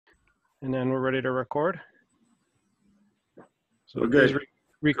And then we're ready to record. So We're good.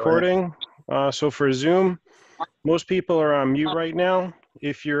 Recording. So for Zoom, most people are on mute right now.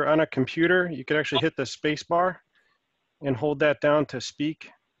 If you're on a computer, you can actually hit the space bar and hold that down to speak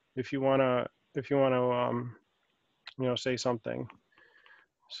if you want to say something.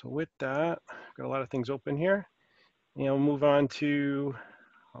 So with that, got a lot of things open here, and we'll move on to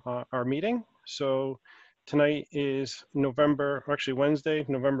our meeting. So tonight is Wednesday,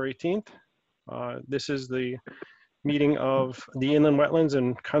 November 18th. This is the meeting of the Inland Wetlands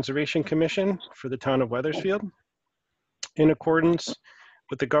and Conservation Commission for the town of Wethersfield. In accordance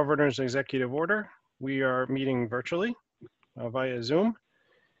with the governor's executive order, we are meeting virtually via Zoom.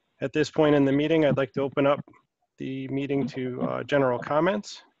 At this point in the meeting, I'd like to open up the meeting to general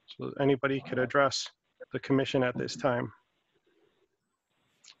comments, so anybody could address the commission at this time.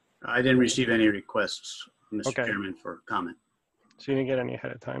 I didn't receive any requests, Mr. Okay. Chairman, for comment. So you didn't get any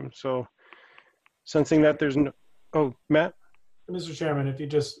ahead of time. So sensing that there's no, oh, Matt? Mr. Chairman, if you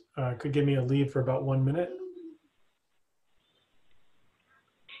just could give me a lead for about 1 minute.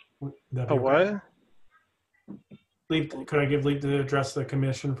 A what? Leave, could I give leave to address the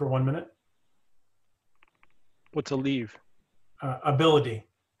commission for 1 minute? What's a leave? Ability.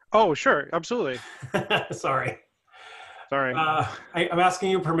 Oh, sure, absolutely. Sorry. Sorry. I'm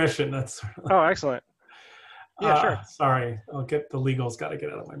asking you permission. That's. Oh, excellent. Yeah, sure. Sorry, I'll get the legals. Got to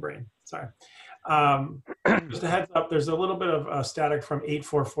get out of my brain. Sorry. Just a heads up. There's a little bit of static from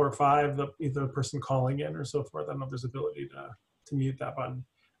 8445. The person calling in or so forth. I don't know if there's ability to mute that button.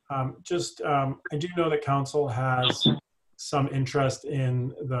 I do know that council has some interest in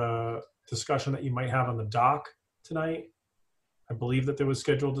the discussion that you might have on the dock tonight. I believe that there was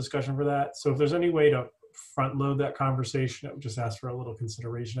scheduled discussion for that. So if there's any way to front load that conversation, I would just ask for a little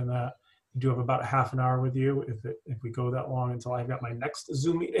consideration in that. I do have about half an hour with you if we go that long until I've got my next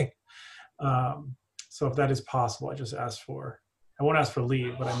Zoom meeting. So if that is possible, I just ask for, I won't ask for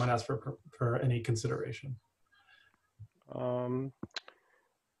leave, but I might ask for any consideration. Do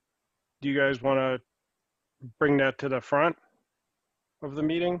you guys want to bring that to the front of the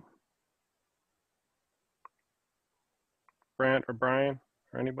meeting? Brant or Brian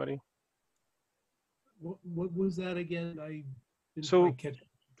or anybody? What was that again? I didn't So quite catch it.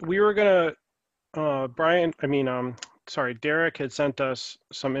 we were gonna, Derek had sent us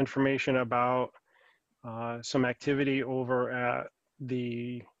some information about some activity over at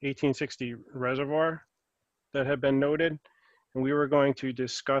the 1860 reservoir that had been noted, and we were going to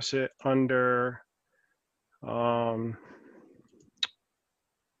discuss it under, wasn't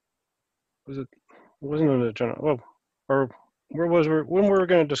in the general, or when we were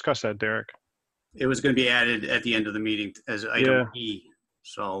going to discuss that, Derek? It was going to be added at the end of the meeting as item E.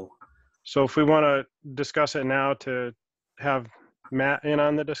 So if we want to discuss it now to have Matt in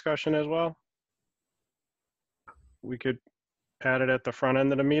on the discussion as well, we could add it at the front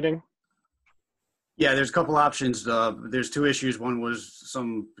end of the meeting. yeah, there's a couple options. There's two issues. One was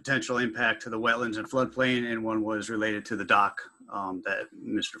some potential impact to the wetlands and floodplain, and one was related to the dock that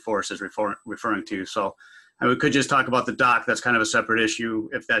Mr. Forrest is referring to. So we could just talk about the dock. That's kind of a separate issue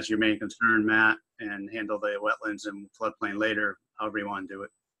if that's your main concern, Matt, and handle the wetlands and floodplain later, however you want to do it.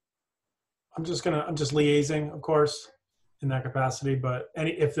 I'm just liaising, of course, in that capacity. But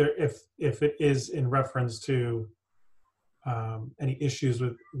if it is in reference to any issues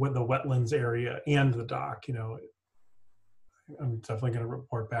with the wetlands area and the dock, I'm definitely going to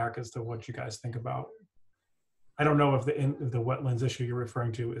report back as to what you guys think about. I don't know if the wetlands issue you're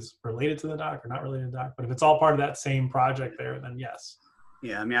referring to is related to the dock or not related to the dock, but if it's all part of that same project there, then yes.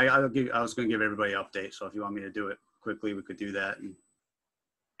 Yeah, I mean, I was going to give everybody an update. So if you want me to do it quickly, we could do that. And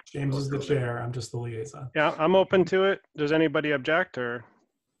James is the chair. I'm just the liaison. Yeah, I'm open to it. Does anybody object, or?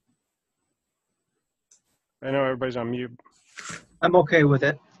 I know everybody's on mute. I'm okay with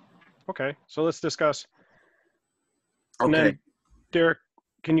it. Okay, so let's discuss. okay. And then, Derek,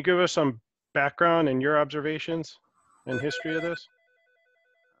 can you give us some background and your observations and history of this?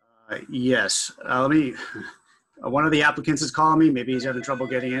 Yes. One of the applicants is calling me. Maybe he's having trouble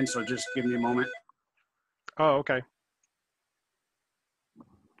getting in, so just give me a moment. Oh, okay.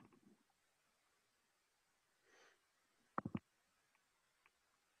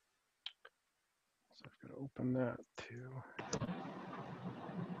 So I've got to open that too.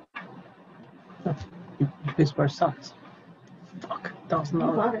 Your spacebar sucks. Fuck,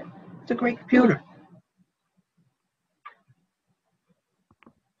 $1,000. It's a great computer.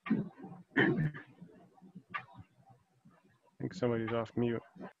 I think somebody's off mute.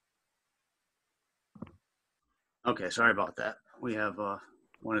 Okay, sorry about that. We have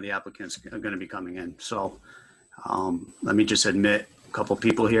one of the applicants going to be coming in. So let me just admit couple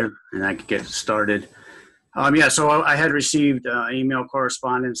people here and I could get started. Yeah, so I had received email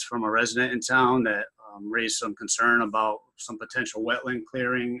correspondence from a resident in town that raised some concern about some potential wetland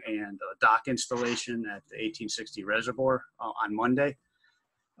clearing and dock installation at the 1860 reservoir on Monday.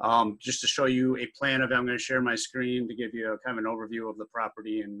 Just to show you a plan of it, I'm going to share my screen to give you a kind of an overview of the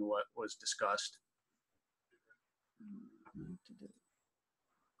property and what was discussed.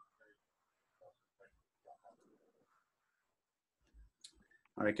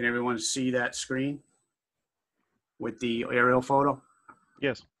 All right, can everyone see that screen with the aerial photo?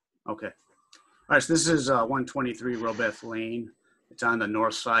 Yes. Okay. All right, so this is 123 Robeth Lane. It's on the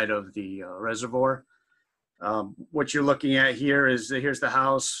north side of the reservoir. What you're looking at here is here's the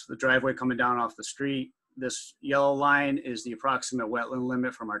house, the driveway coming down off the street. This yellow line is the approximate wetland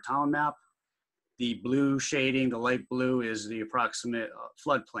limit from our town map. The blue shading, the light blue, is the approximate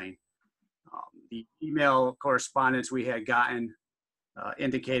floodplain. The email correspondence we had gotten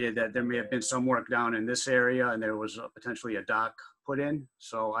indicated that there may have been some work down in this area and there was potentially a dock put in.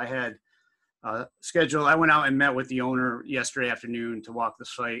 So I had scheduled, I went out and met with the owner yesterday afternoon to walk the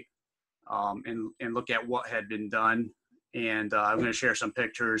site and look at what had been done. And I'm going to share some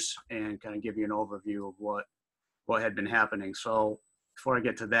pictures and kind of give you an overview of what had been happening. So before I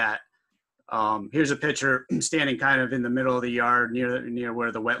get to that, here's a picture standing kind of in the middle of the yard near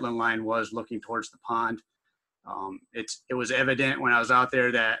where the wetland line was, looking towards the pond. It was evident when I was out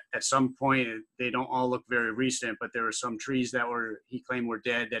there that at some point, they don't all look very recent, but there were some trees that he claimed were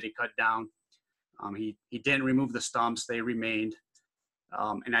dead that he cut down. He didn't remove the stumps, they remained.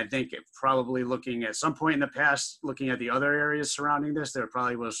 And I think probably looking at some point in the past, looking at the other areas surrounding this, there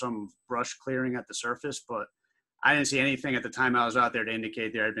probably was some brush clearing at the surface, but I didn't see anything at the time I was out there to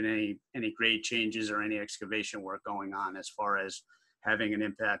indicate there had been any grade changes or any excavation work going on as far as having an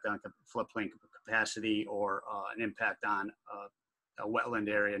impact on floodplain capacity or an impact on a wetland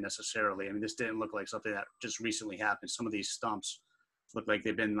area necessarily. I mean, this didn't look like something that just recently happened. Some of these stumps look like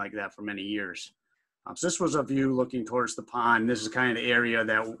they've been like that for many years. So this was a view looking towards the pond. This is kind of the area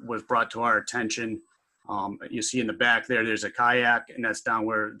that was brought to our attention. You see in the back there's a kayak, and that's down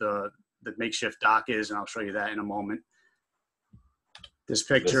where the makeshift dock is, and I'll show you that in a moment. This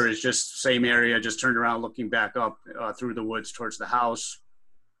picture is just same area, just turned around looking back up through the woods towards the house.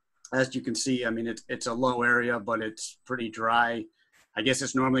 As you can see, I mean, it's a low area, but it's pretty dry. I guess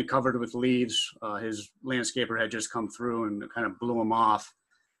it's normally covered with leaves. His landscaper had just come through and kind of blew them off.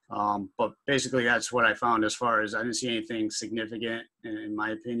 But basically that's what I found as far as I didn't see anything significant, in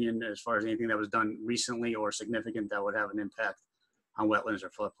my opinion, as far as anything that was done recently or significant that would have an impact on wetlands or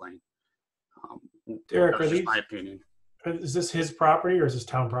floodplain. Derek, that's just my opinion. Is this his property or is this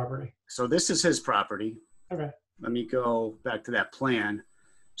town property? So this is his property. Okay. Let me go back to that plan.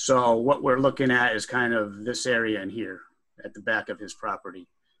 So what we're looking at is kind of this area in here at the back of his property.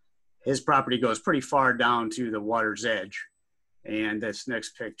 His property goes pretty far down to the water's edge. And this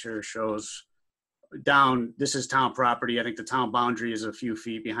next picture shows down, this is town property. I think the town boundary is a few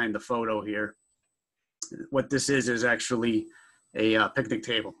feet behind the photo here. What this is actually a picnic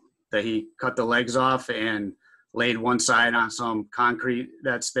table that he cut the legs off and laid one side on some concrete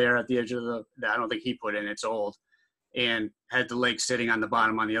that's there at the edge of I don't think he put in, it's old, and had the legs sitting on the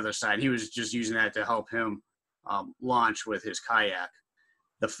bottom on the other side. He was just using that to help him launch with his kayak.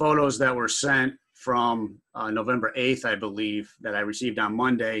 The photos that were sent from November 8th, I believe, that I received on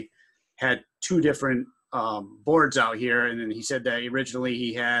Monday, had two different boards out here. And then he said that originally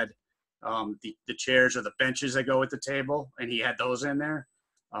he had the chairs or the benches that go with the table, and he had those in there.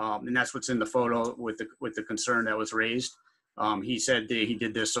 And that's what's in the photo with the concern that was raised. He said that he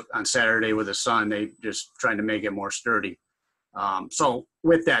did this on Saturday with his son. They just trying to make it more sturdy. So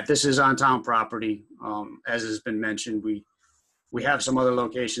with that, this is on town property. As has been mentioned, we have some other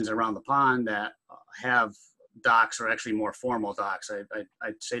locations around the pond that have docks, or actually more formal docks.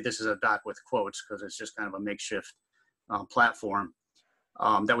 I'd say this is a dock with quotes because it's just kind of a makeshift platform.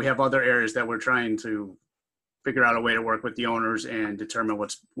 That we have other areas that we're trying to figure out a way to work with the owners and determine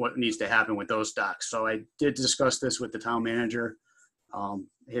what needs to happen with those docks. So I did discuss this with the town manager.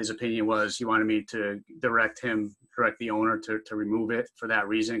 His opinion was he wanted me to direct the owner to remove it for that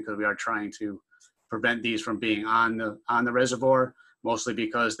reason, because we are trying to prevent these from being on the reservoir, mostly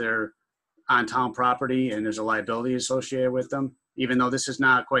because they're on town property and there's a liability associated with them. Even though this is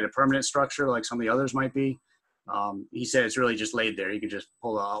not quite a permanent structure like some of the others might be, he said it's really just laid there. You can just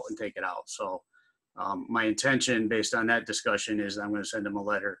pull it out and take it out. So my intention based on that discussion is I'm going to send him a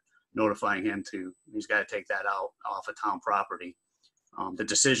letter notifying him he's got to take that out off of town property. The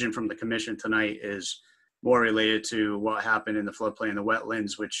decision from the commission tonight is more related to what happened in the floodplain and the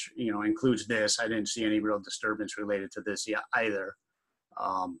wetlands, which includes this. I didn't see any real disturbance related to this yet either.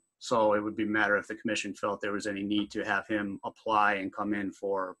 So it would be a matter if the commission felt there was any need to have him apply and come in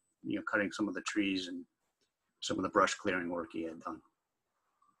for, cutting some of the trees and some of the brush clearing work he had done.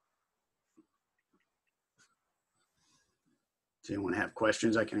 Does anyone have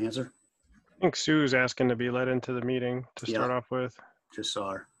questions I can answer? I think Sue's asking to be let into the meeting to Yeah. start off with. Just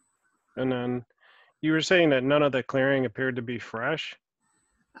saw her. And then you were saying that none of the clearing appeared to be fresh.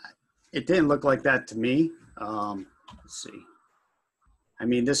 It didn't look like that to me. Let's see. I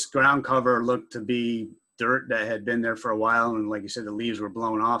mean, this ground cover looked to be dirt that had been there for a while, and like you said, the leaves were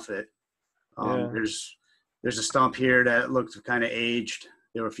blown off it. Yeah. There's a stump here that looked kind of aged.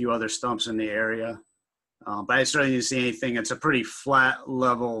 There were a few other stumps in the area, but I certainly didn't see anything. It's a pretty flat,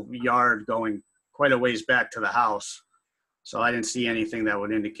 level yard going quite a ways back to the house, so I didn't see anything that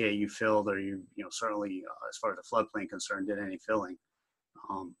would indicate you filled or certainly as far as the floodplain concerned, did any filling.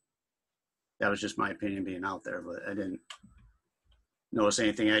 That was just my opinion being out there, but I didn't notice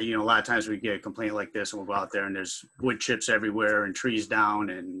anything. A lot of times we get a complaint like this and we'll go out there and there's wood chips everywhere and trees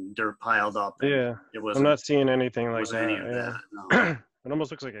down and dirt piled up. Yeah. I'm not seeing anything like that. Any of that, no. It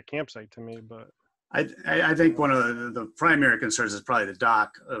almost looks like a campsite to me, but I think one of the primary concerns is probably the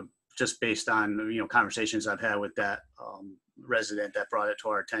dock, just based on conversations I've had with that resident that brought it to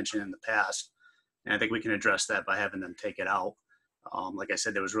our attention in the past, and I think we can address that by having them take it out. Like I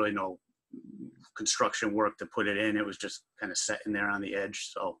said, there was really no construction work to put it in. It was just kind of sitting there on the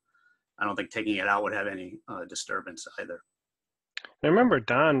edge, so I don't think taking it out would have any disturbance either. I remember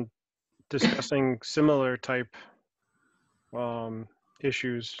Don discussing similar type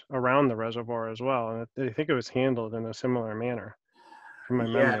issues around the reservoir as well, and I think it was handled in a similar manner from my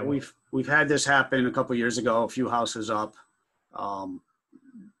memory. Yeah, we've had this happen a couple years ago, a few houses up.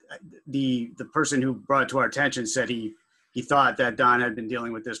 The person who brought it to our attention said he thought that Don had been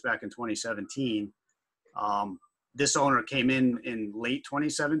dealing with this back in 2017. This owner came in late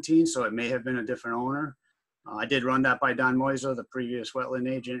 2017, so it may have been a different owner. I did run that by Don Moiso, the previous wetland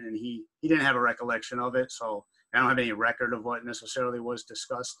agent, and he didn't have a recollection of it, so I don't have any record of what necessarily was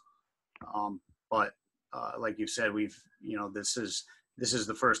discussed. But like you said, this is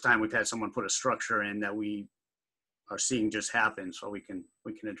the first time we've had someone put a structure in that we are seeing just happen, so we can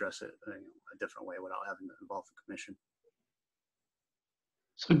address it a different way without having to involve the commission.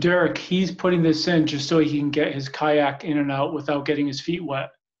 So Derek, he's putting this in just so he can get his kayak in and out without getting his feet wet.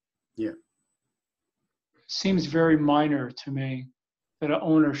 Yeah. Seems very minor to me that an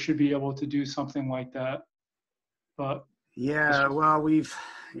owner should be able to do something like that. But yeah, well,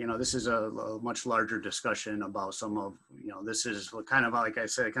 this is a much larger discussion about some of, this is kind of, like I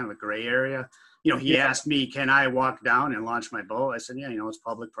said, kind of a gray area. He asked me, can I walk down and launch my boat? I said, yeah, it's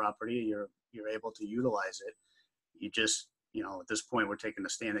public property. You're able to utilize it. You just, at this point, we're taking the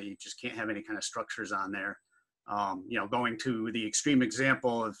stand that you just can't have any kind of structures on there. Going to the extreme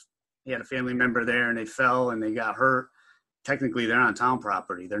example of he had a family member there and they fell and they got hurt. Technically, they're on town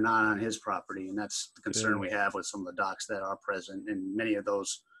property. They're not on his property. And that's the concern we have with some of the docks that are present. And many of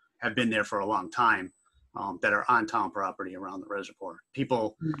those have been there for a long time, that are on town property around the reservoir. A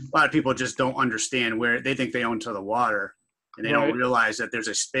lot of people just don't understand where they think they own to the water, and they don't realize that there's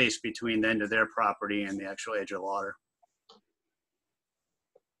a space between the end of their property and the actual edge of the water.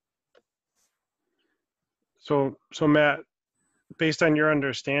 So Matt, based on your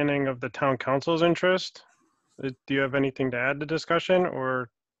understanding of the town council's interest, do you have anything to add to discussion, or?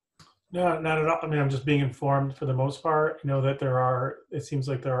 No, not at all. I mean, I'm just being informed for the most part. I know that it seems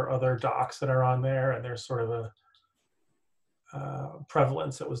like there are other docks that are on there, and there's sort of a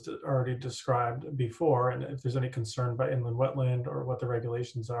prevalence that was already described before. And if there's any concern by inland wetland or what the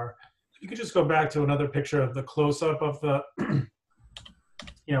regulations are, you could just go back to another picture of the close-up of the,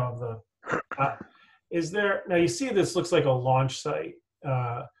 is there, now you see this looks like a launch site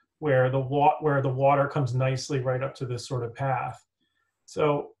where the water comes nicely right up to this sort of path.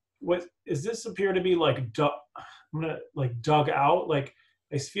 So what is this appear to be like dug out? Like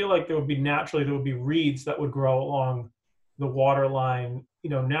I feel like there would be reeds that would grow along the water line,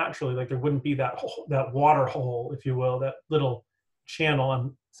 naturally. Like there wouldn't be that water hole, if you will, that little channel.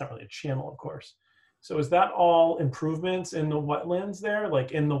 And it's not really a channel, of course. So is that all improvements in the wetlands there,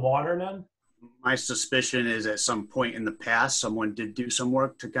 like in the water then? My suspicion is at some point in the past, someone did do some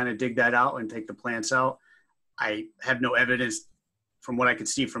work to kind of dig that out and take the plants out. I have no evidence from what I could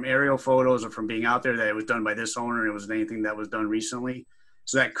see from aerial photos or from being out there that it was done by this owner and it was anything that was done recently.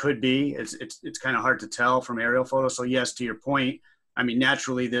 So that could be, it's kind of hard to tell from aerial photos. So yes, to your point, I mean,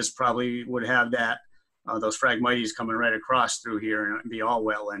 naturally this probably would have that, those phragmites coming right across through here and be all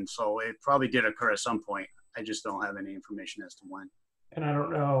wetland. So it probably did occur at some point. I just don't have any information as to when. And I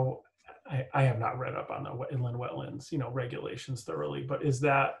don't know, I have not read up on the inland wetlands, regulations thoroughly, but is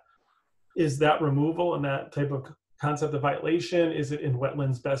that removal and that type of concept of violation? Is it in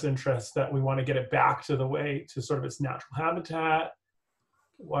wetlands' best interest that we want to get it back to the way to sort of its natural habitat?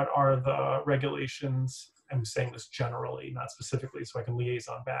 What are the regulations? I'm saying this generally, not specifically, so I can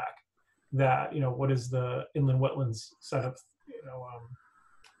liaison back. That what is the inland wetlands set of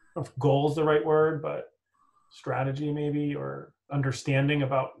of goals, the right word, but strategy maybe, or understanding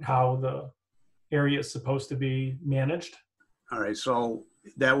about how the area is supposed to be managed? All right, so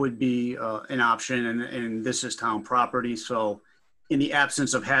that would be an option, and this is town property. So in the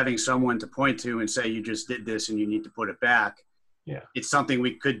absence of having someone to point to and say, you just did this and you need to put it back, Yeah. it's something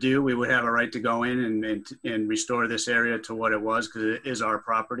we could do. We would have a right to go in and restore this area to what it was, because it is our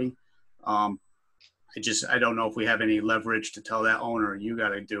property. I don't know if we have any leverage to tell that owner, you got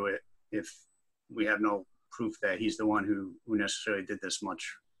to do it, if we have no proof that he's the one who necessarily did this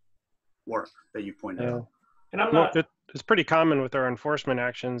much work that you pointed out. And I'm Well, not. it's pretty common with our enforcement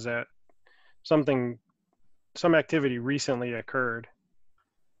actions that some activity recently occurred,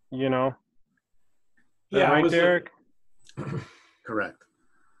 Is that Yeah, I right, was Derek? Correct.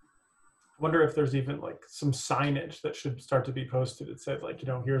 wonder if there's even like some signage that should start to be posted. It said like,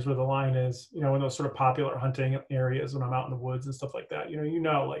 here's where the line is, in those sort of popular hunting areas when I'm out in the woods and stuff like that.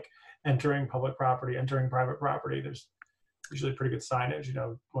 Like entering public property, entering private property, there's usually pretty good signage,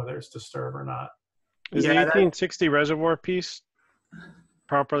 whether it's disturbed or not. Is Yeah, the that- 1860 reservoir piece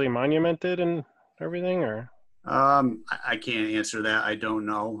properly monumented and everything, or? I can't answer that. I don't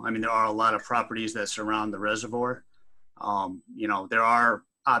know. I mean, there are a lot of properties that surround the reservoir. There are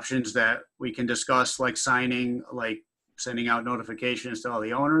options that we can discuss, like signing, like sending out notifications to all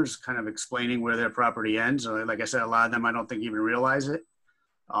the owners, kind of explaining where their property ends. Like I said, a lot of them I don't think even realize it.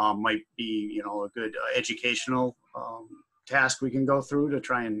 Might be, a good educational task we can go through to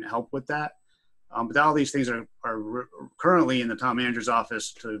try and help with that. But all these things are currently in the town manager's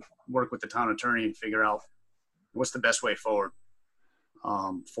office to work with the town attorney and figure out what's the best way forward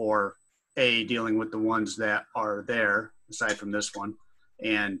for dealing with the ones that are there, aside from this one,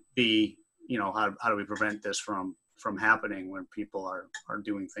 and B, how do we prevent this from happening when people are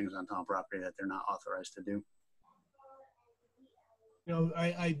doing things on town property that they're not authorized to do.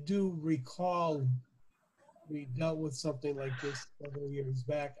 I do recall we dealt with something like this several years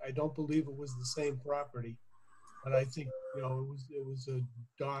back. I don't believe it was the same property, but I think, it was a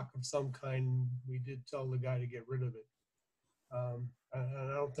dock of some kind. We did tell the guy to get rid of it.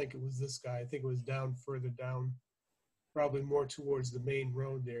 And I don't think it was this guy. I think it was further down, probably more towards the main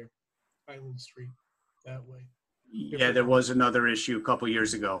road there, Highland Street, that way. Yeah, there was another issue a couple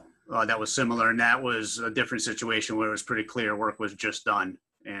years ago that was similar, and that was a different situation where it was pretty clear work was just done,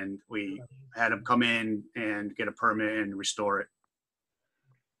 and we had him come in and get a permit and restore it.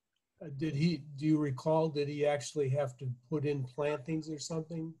 Do you recall, did he actually have to put in plantings or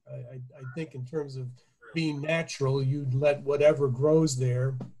something? I think in terms of being natural, you'd let whatever grows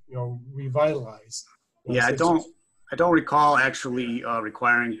there, revitalize. Yeah, I don't recall actually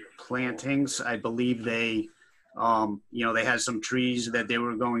requiring plantings. I believe they had some trees that they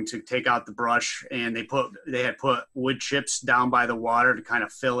were going to take out the brush, and they had put wood chips down by the water to kind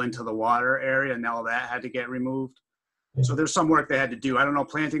of fill into the water area, and all that had to get removed. So there's some work they had to do. I don't know,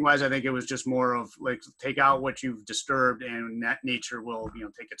 planting wise, I think it was just more of like, take out what you've disturbed and that nature will,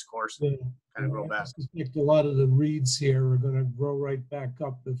 take its course and kind of grow back. I suspect a lot of the reeds here are going to grow right back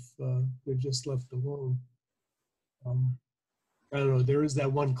up if they're just left alone. I don't know, there is that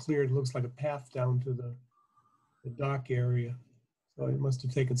one cleared, looks like a path down to the dock area. So he must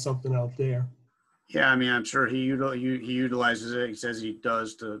have taken something out there. Yeah, I mean, I'm sure he utilizes it. He says he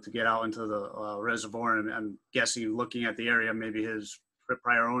does to get out into the reservoir, and I'm guessing, looking at the area, maybe his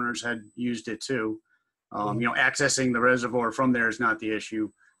prior owners had used it too. Accessing the reservoir from there is not the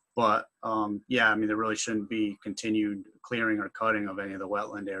issue, but yeah, I mean, there really shouldn't be continued clearing or cutting of any of the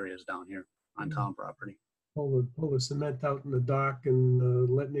wetland areas down here on town property. Pull the cement out in the dock and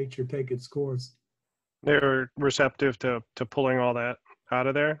let nature take its course. They're receptive to pulling all that out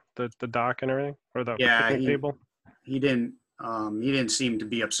of there, the dock and everything, or the picnic table? He didn't seem to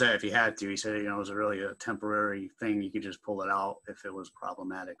be upset if he had to. He said, it was really a temporary thing. You could just pull it out if it was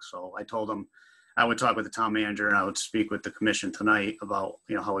problematic. So I told him I would talk with the town manager and I would speak with the commission tonight about,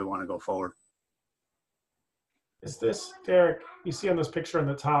 how we want to go forward. Is this, Derek, you see on this picture on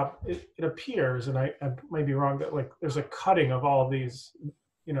the top, it appears, and I might be wrong, that like there's a cutting of all these,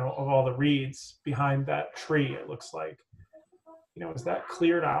 of all the reeds behind that tree, it looks like. Is that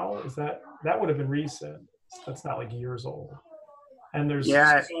cleared out? That would have been recent. That's not like years old. And there's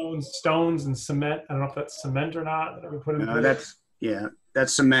stones and cement. I don't know if that's cement or not that we put in place.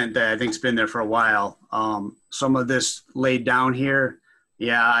 that's cement that I think's been there for a while. Some of this laid down here,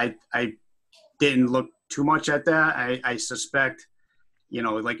 yeah, I didn't look too much at that. I suspect, you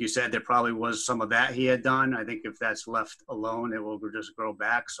know, like you said, there probably was some of that he had done. I think if that's left alone, it will just grow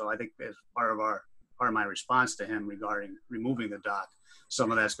back. So I think as part of my response to him regarding removing the dock,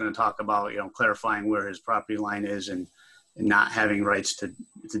 some of that's going to talk about, you know, clarifying where his property line is and not having rights to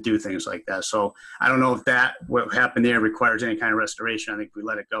do things like that. So I don't know if that, what happened there requires any kind of restoration. I think if we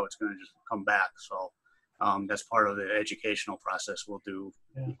let it go, it's going to just come back. So that's part of the educational process we'll do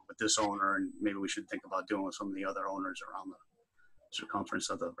with this owner, and maybe we should think about doing with some of the other owners around the circumference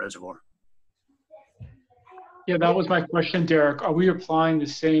of the reservoir. Yeah, that was my question, Derek. Are we applying the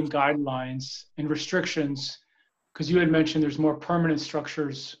same guidelines and restrictions? Because you had mentioned there's more permanent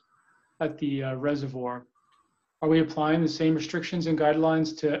structures at the reservoir. Are we applying the same restrictions and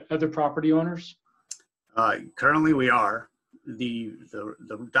guidelines to other property owners? Currently, we are. The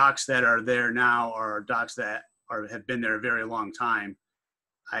docks that are there now are docks that have been there a very long time.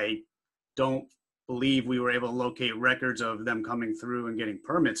 I don't believe we were able to locate records of them coming through and getting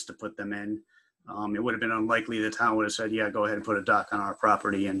permits to put them in. It would have been unlikely the town would have said, yeah, go ahead and put a dock on our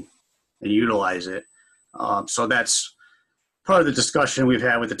property and utilize it. So that's part of the discussion we've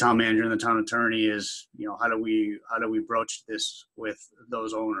had with the town manager and the town attorney is, you know, how do we broach this with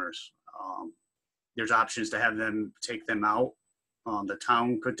those owners? There's options to have them take them out. The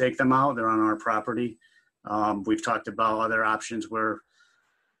town could take them out. They're on our property. We've talked about other options where,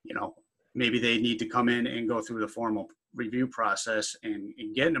 you know, maybe they need to come in and go through the formal review process and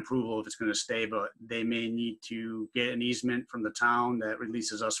get an approval if it's going to stay, but they may need to get an easement from the town that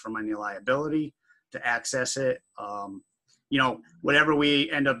releases us from any liability to access it. You know, whatever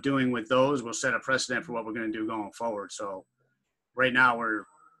we end up doing with those will set a precedent for what we're going to do going forward. So right now we're,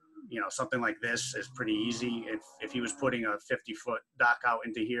 you know, something like this is pretty easy. If he was putting a 50-foot dock out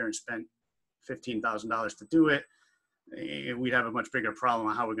into here and spent $15,000 to do it, we'd have a much bigger problem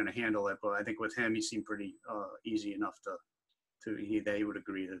on how we're going to handle it. But I think with him, he seemed pretty easy enough that he would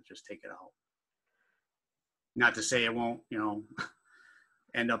agree to just take it out. Not to say it won't, you know,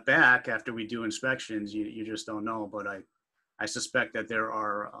 end up back after we do inspections. You just don't know. But I suspect that there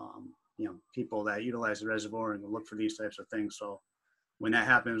are, you know, people that utilize the reservoir and look for these types of things. So when that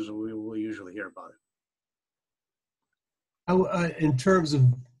happens, we will usually hear about it. In terms of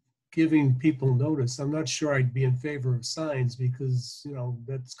giving people notice, I'm not sure I'd be in favor of signs because, you know,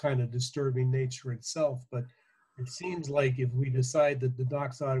 that's kind of disturbing nature itself. But it seems like if we decide that the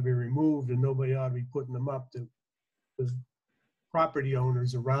docks ought to be removed and nobody ought to be putting them up, the property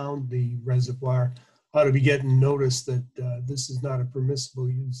owners around the reservoir ought to be getting notice that this is not a permissible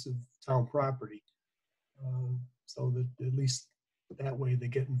use of town property. So that at least that way they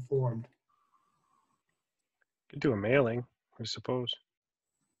get informed. Could do a mailing, I suppose.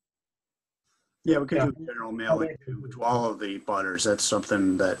 Yeah, we could do general mailing to all of the butters. That's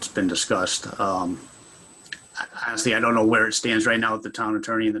something that's been discussed. Honestly, I don't know where it stands right now with the town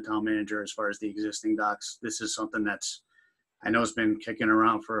attorney and the town manager as far as the existing docks. This is something that's, I know it's been kicking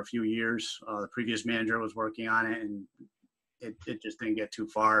around for a few years. The previous manager was working on it and it just didn't get too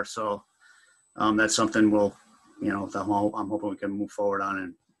far. So that's something we'll, you know, I'm hoping we can move forward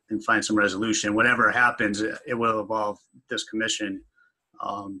on and find some resolution. Whatever happens, it will involve this commission.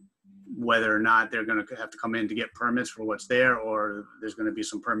 Whether or not they're going to have to come in to get permits for what's there, or there's going to be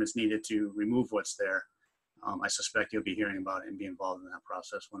some permits needed to remove what's there. I suspect you'll be hearing about it and be involved in that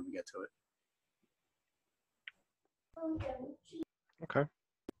process when we get to it. Okay.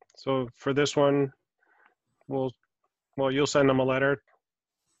 So for this one, you'll send them a letter.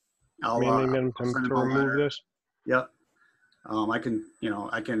 I'll Meaning them send them to a remove letter. this. Yep. I can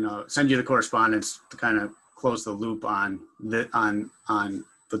send you the correspondence to kind of close the loop on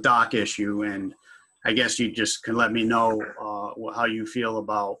the dock issue, and I guess you just can let me know how you feel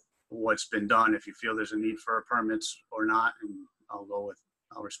about what's been done, if you feel there's a need for permits or not, and I'll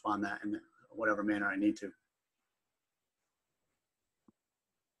respond that in whatever manner I need to.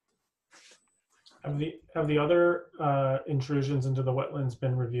 Have the other intrusions into the wetlands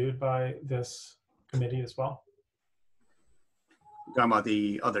been reviewed by this committee as well? Talking about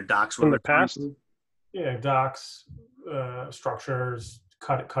the other docks In the past? Yeah, docks, structures,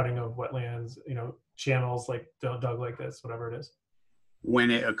 cutting of wetlands, you know, channels like dug like this, whatever it is.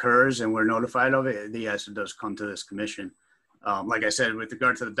 When it occurs and we're notified of it, yes, it does come to this commission. Like I said, with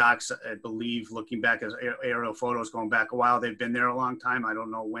regard to the docks, I believe looking back at aerial photos going back a while, they've been there a long time. I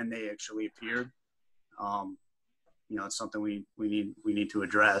don't know when they actually appeared. You know, it's something we need to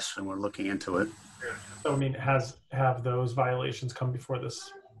address, and we're looking into it. So I mean, have those violations come before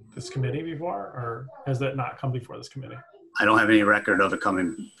this committee before, or has that not come before this committee? I don't have any record of it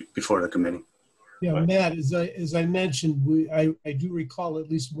coming before the committee. Yeah, Right. Matt, as I mentioned, I do recall at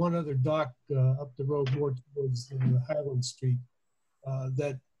least one other dock up the road more towards Highland Street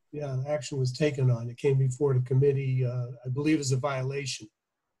that, yeah, action was taken on. It came before the committee, I believe as a violation.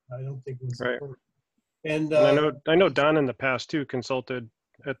 I don't think it was a Right. permit. And And I know Don in the past too consulted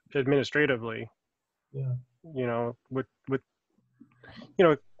administratively, yeah, with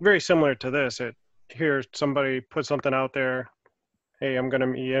very similar to this. Here somebody put something out there. Hey, I'm going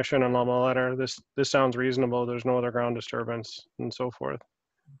to be issuing a normal letter. This sounds reasonable. There's no other ground disturbance and so forth.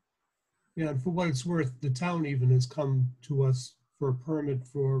 yeah, and for what it's worth, the town even has come to us for a permit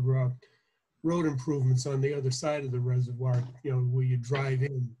for road improvements on the other side of the reservoir, where you drive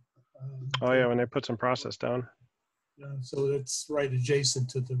in. Oh yeah, when they put some process down. So that's right adjacent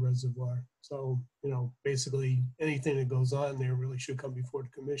to the reservoir. So, basically anything that goes on there really should come before the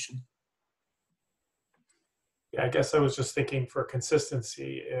commission. Yeah, I guess I was just thinking for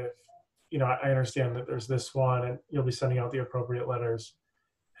consistency, if, I understand that there's this one and you'll be sending out the appropriate letters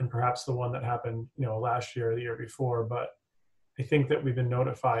and perhaps the one that happened, last year or the year before, but I think that we've been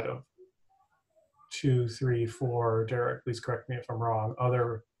notified of 2, 3, 4, Derek, please correct me if I'm wrong,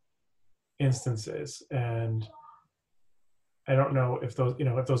 other instances. And I don't know if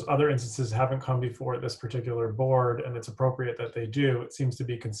those other instances haven't come before this particular board and it's appropriate that they do. It seems to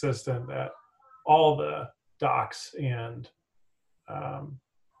be consistent that all the docs and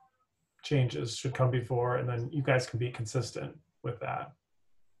changes should come before, and then you guys can be consistent with that.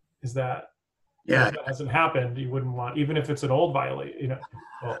 Is that, Yeah, if that hasn't happened, you wouldn't want, even if it's an old violation,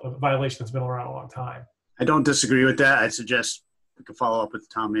 a violation that's been around a long time. I don't disagree with that. I suggest we can follow up with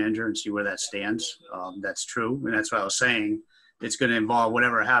the town manager and see where that stands. That's true, and that's what I was saying. It's going to involve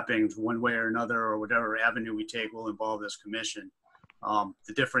whatever happens one way or another, or whatever avenue we take will involve this commission.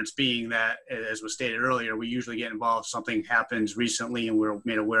 The difference being that, as was stated earlier, we usually get involved. Something happens recently and we're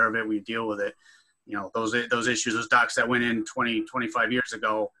made aware of it. We deal with it. Those issues, those docs that went in 20, 25 years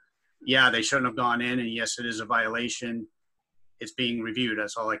ago, yeah, they shouldn't have gone in. And yes, it is a violation. It's being reviewed.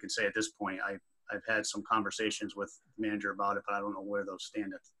 That's all I can say at this point. I've had some conversations with the manager about it, but I don't know where those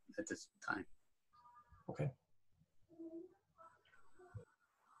stand at this time. Okay.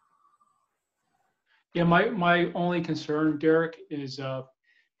 Yeah, my only concern, Derek, is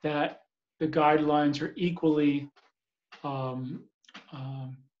that the guidelines are equally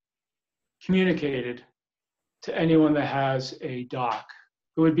communicated to anyone that has a dock.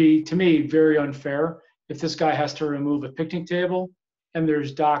 It would be, to me, very unfair if this guy has to remove a picnic table and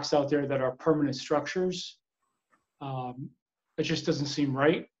there's docks out there that are permanent structures. It just doesn't seem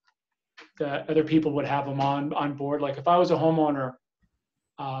right that other people would have them on board. Like if I was a homeowner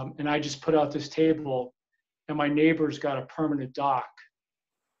and I just put out this table and my neighbor's got a permanent dock,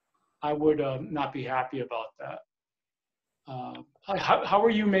 I would not be happy about that. How were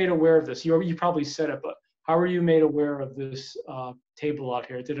you made aware of this? You probably said it, but how were you made aware of this table out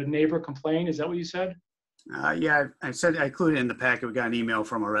here? Did a neighbor complain? Is that what you said? Yeah, I said I included in the packet. We got an email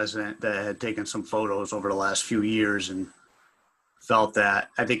from a resident that had taken some photos over the last few years and felt that,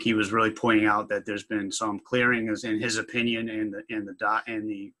 I think he was really pointing out that there's been some clearing, as in his opinion, in the dock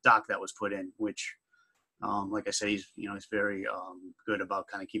that was put in, which, like I said, he's very good about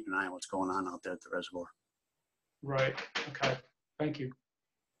kind of keeping an eye on what's going on out there at the reservoir. Right. Okay. Thank you.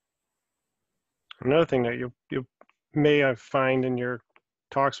 Another thing that you may find in your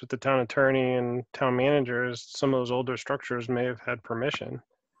talks with the town attorney and town manager is some of those older structures may have had permission,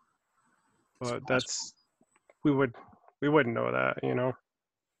 but we wouldn't know that,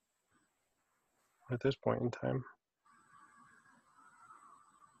 at this point in time.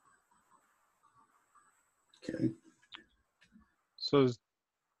 Okay. So does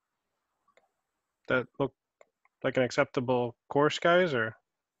that look like an acceptable course, guys, or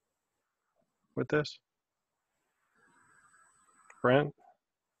with this? Brent,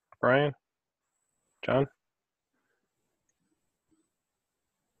 Brian, John,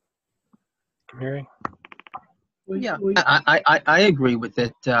 Mary? Yeah, I agree with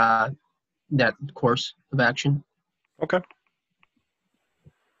it, that course of action. Okay.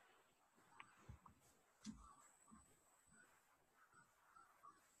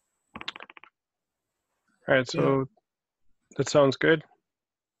 All right, so that sounds good.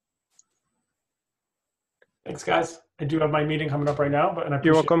 Thanks, guys. I do have my meeting coming up right now, but and I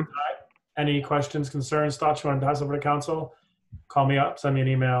You're appreciate welcome. that. Any questions, concerns, thoughts you want to pass over to council? Call me up, send me an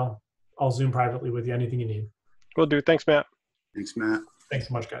email. I'll Zoom privately with you, anything you need. Will do. Thanks, Matt. Thanks, Matt. Thanks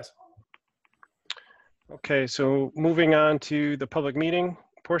so much, guys. Okay, so moving on to the public meeting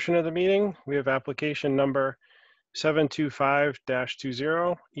portion of the meeting, we have application number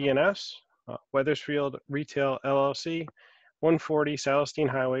 725-20 ENS, Weathersfield Retail LLC, 140 Celestine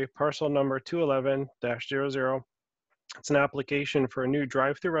Highway, parcel number 211-00. It's an application for a new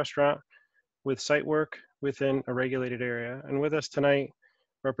drive-through restaurant with site work within a regulated area. And with us tonight,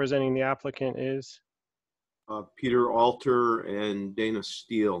 representing the applicant is Peter Alter and Dana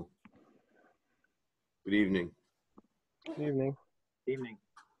Steele. Good evening. Good evening. Evening.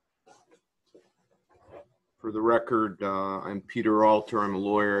 For the record, I'm Peter Alter. I'm a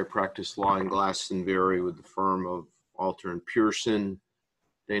lawyer. I practice law in Glastonbury with the firm of Alter and Pearson.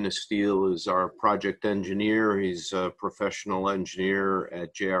 Dana Steele is our project engineer. He's a professional engineer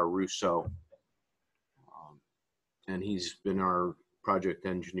at J.R. Russo. And he's been our project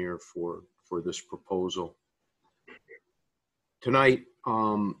engineer for this proposal. Tonight,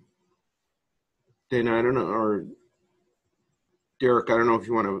 Dana, I don't know, or Derek, I don't know if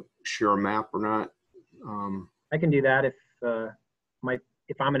you want to share a map or not. I can do that if I'm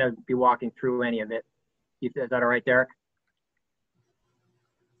going to be walking through any of it. Is that all right, Derek?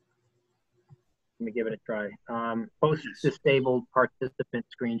 Let me give it a try. Post-disabled participant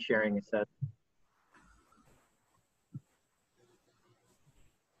screen sharing is set.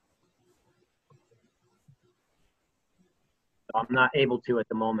 I'm not able to at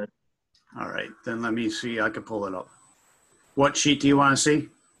the moment. All right, then let me see. I can pull it up. What sheet do you want to see?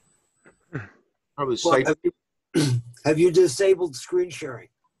 Well, have you disabled screen sharing?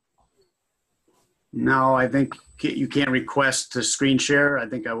 No, I think you can't request to screen share. I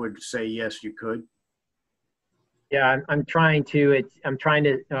think I would say yes, you could. Yeah, I'm trying to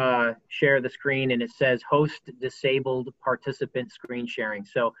share the screen, and it says host disabled participant screen sharing.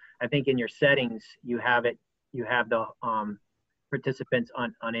 So I think in your settings you have it. You have the participants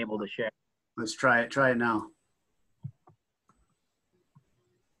unable to share. Let's try it. Try it now.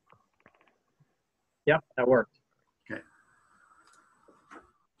 Yep, that worked. Okay.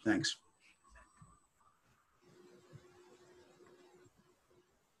 Thanks.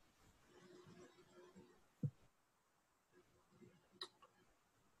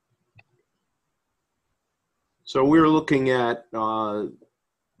 So we're looking at the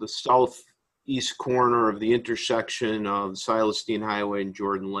southeast corner of the intersection of Celestine Highway and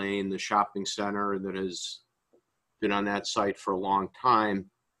Jordan Lane, the shopping center that has been on that site for a long time.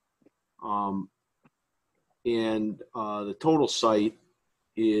 The total site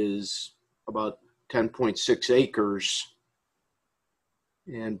is about 10.6 acres.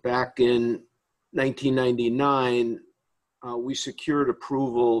 And back in 1999, we secured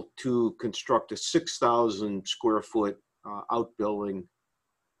approval to construct a 6,000 square foot outbuilding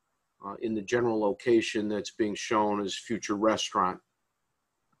in the general location that's being shown as future restaurant.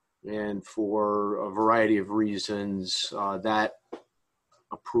 And for a variety of reasons, that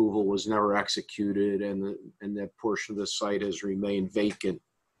approval was never executed, and that portion of the site has remained vacant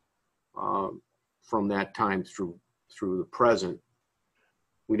from that time through the present.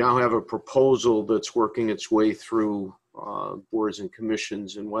 We now have a proposal that's working its way through boards and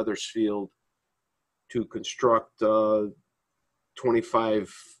commissions in Wethersfield to construct a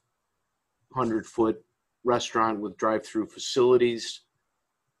 2,500 foot restaurant with drive-through facilities.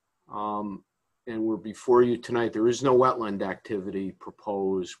 And we're before you tonight. There is no wetland activity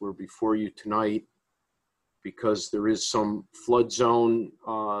proposed. We're before you tonight because there is some flood zone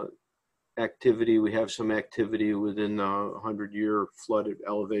activity. We have some activity within the 100-year flood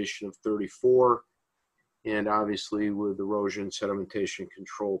elevation of 34. And obviously with erosion sedimentation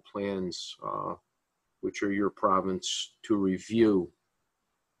control plans, which are your province to review.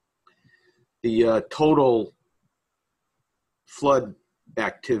 The total flood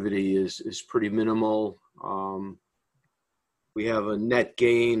activity is pretty minimal. We have a net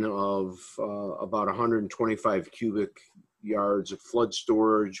gain of about 125 cubic yards of flood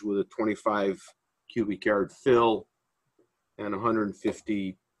storage with a 25 cubic yard fill and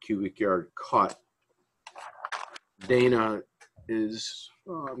 150 cubic yard cut. Dana is,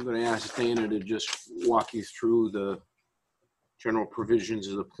 I'm going to ask Dana to just walk you through the general provisions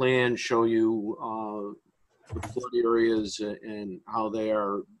of the plan, show you the flood areas and how they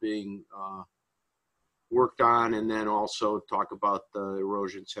are being worked on, and then also talk about the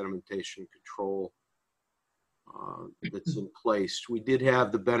erosion sedimentation control that's in place. We did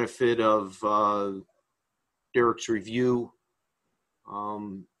have the benefit of Derek's review.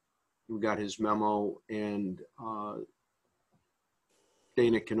 We got his memo, and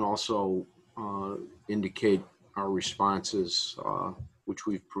Dana can also indicate our responses, which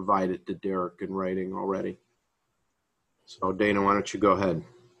we've provided to Derek in writing already. So Dana, why don't you go ahead?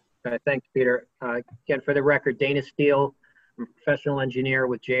 Thanks, Peter. Again, for the record, Dana Steele, I'm a professional engineer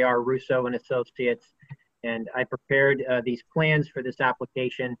with J.R. Russo and Associates, and I prepared these plans for this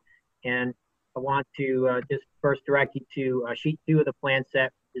application. And I want to just first direct you to sheet 2 of the plan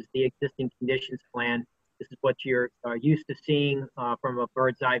set, is the existing conditions plan. This is what you're used to seeing from a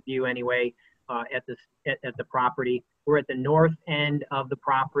bird's eye view anyway at the property. We're at the north end of the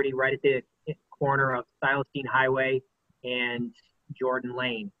property, right at the corner of Stylestein Highway and Jordan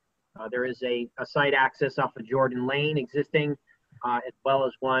Lane. There is a site access off of Jordan Lane existing, as well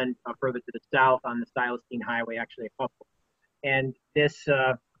as one further to the south on the Stylestein Highway, actually a couple. And this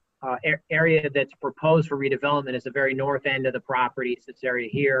area that's proposed for redevelopment is the very north end of the property. It's this area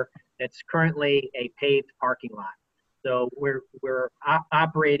here that's currently a paved parking lot. So we're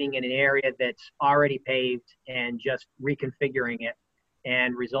operating in an area that's already paved and just reconfiguring it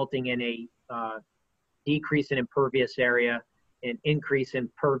and resulting in a decrease in impervious area, an increase in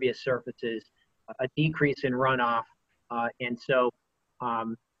pervious surfaces, a decrease in runoff. And so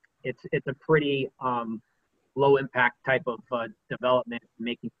it's a pretty low impact type of development,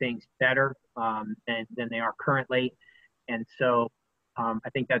 making things better than they are currently. And so I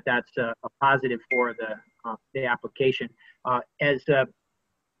think that's a positive for the application. As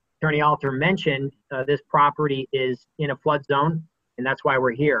Attorney Alter mentioned, this property is in a flood zone, and that's why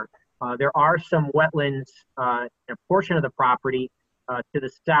we're here. There are some wetlands in a portion of the property to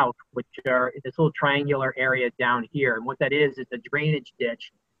the south, which are this little triangular area down here. And what that is a drainage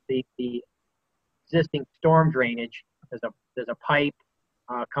ditch. The existing storm drainage. There's a pipe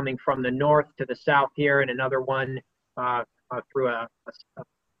coming from the north to the south here, and another one through a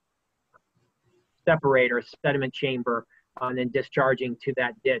separator, sediment chamber, and then discharging to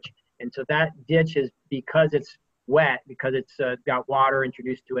that ditch. And so that ditch is, because it's wet, because it's got water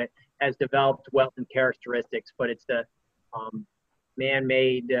introduced to it, has developed wetland characteristics, but it's a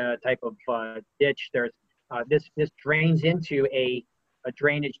man-made type of ditch. There's this drains into a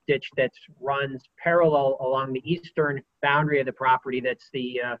drainage ditch that runs parallel along the eastern boundary of the property. That's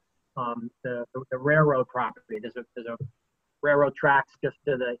the railroad property. There's a railroad tracks just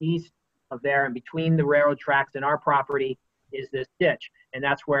to the east of there, and between the railroad tracks and our property is this ditch, and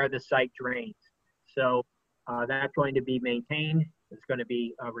that's where the site drains. So that's going to be maintained. There's going to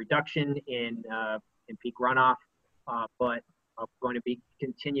be a reduction in peak runoff, but we're going to be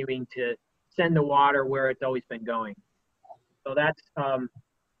continuing to send the water where it's always been going. So that's the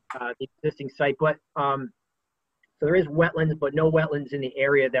existing site, but so there is wetlands, but no wetlands in the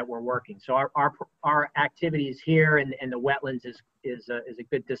area that we're working. So our activities here and the wetlands is a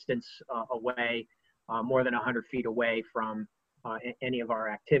good distance away, more than 100 feet away from any of our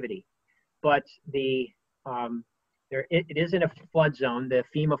activity. But it is in a flood zone. The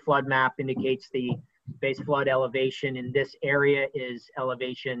FEMA flood map indicates the base flood elevation in this area is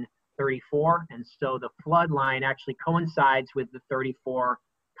elevation 34, and so the flood line actually coincides with the 34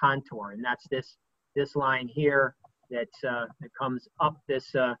 contour, and that's this line here that comes up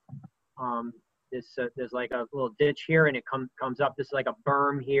this there's like a little ditch here, and it comes up. This is like a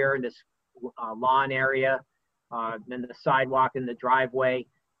berm here, and this lawn area, then the sidewalk and the driveway,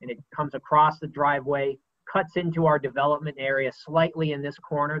 and it comes across the driveway, cuts into our development area slightly in this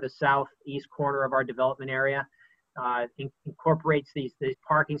corner, the southeast corner of our development area. Incorporates these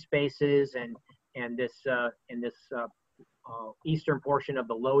parking spaces and this eastern portion of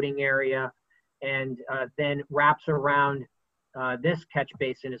the loading area, and then wraps around this catch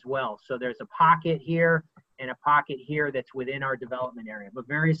basin as well. So there's a pocket here and a pocket here that's within our development area, but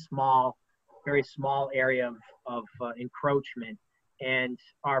very small area of encroachment. And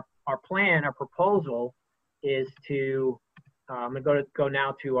our plan, our proposal is to I'm going to go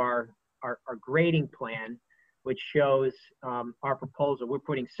now to our grading plan, which shows our proposal. We're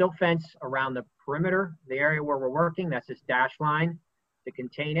putting silt fence around the perimeter, the area where we're working. That's this dash line to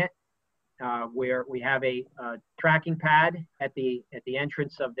contain it. Where we have a tracking pad at the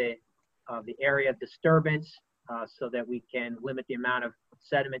entrance of the area of disturbance, so that we can limit the amount of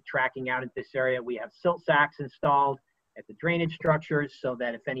sediment tracking out into this area. We have silt sacks installed at the drainage structures, so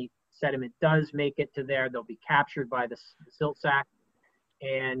that if any sediment does make it to there, they'll be captured by the silt sack.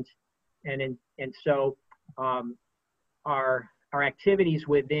 And so our activities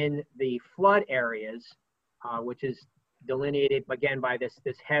within the flood areas, which is delineated again by this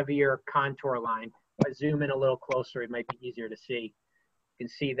heavier contour line. If I zoom in a little closer, it might be easier to see. You can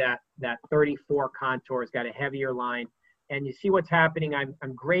see that 34 contour has got a heavier line, and you see what's happening.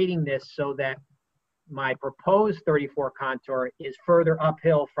 I'm grading this so that my proposed 34 contour is further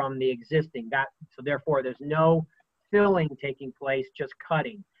uphill from the existing. So therefore, there's no filling taking place, just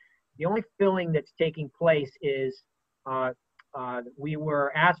cutting. The only filling that's taking place is we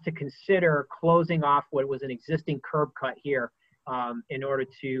were asked to consider closing off what was an existing curb cut here in order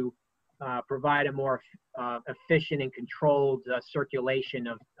to provide a more efficient and controlled circulation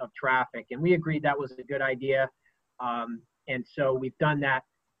of traffic. And we agreed that was a good idea. And so we've done that.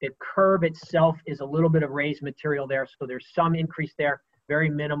 The curb itself is a little bit of raised material there, so there's some increase there, very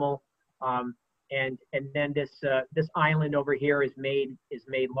minimal. And then this island over here is made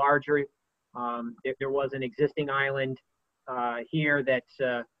larger. There was an existing island here that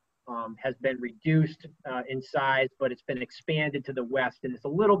has been reduced in size, but it's been expanded to the west, and it's a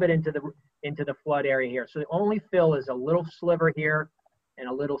little bit into the flood area here. So the only fill is a little sliver here and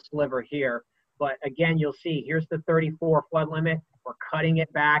a little sliver here. But again, you'll see here's the 34 flood limit. We're cutting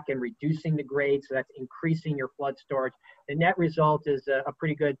it back and reducing the grade, so that's increasing your flood storage. The net result is a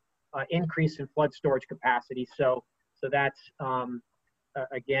pretty good increase in flood storage capacity. So that's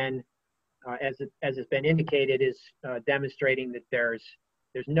again, as has been indicated, is demonstrating that there's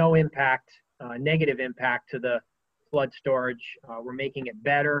no impact, negative impact to the flood storage. We're making it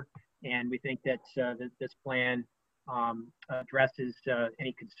better, and we think that this plan addresses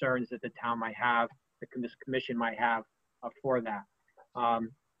any concerns that the town might have, this commission might have for that.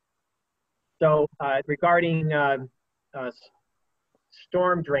 Regarding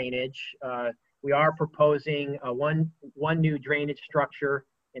storm drainage, we are proposing one new drainage structure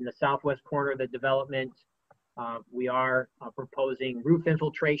in the southwest corner of the development. We are proposing roof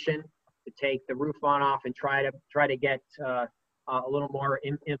infiltration to take the roof on off and try to get a little more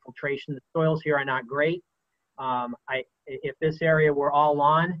infiltration. The soils here are not great. If this area were all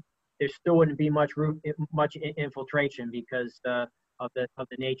lawn, there still wouldn't be much infiltration because of the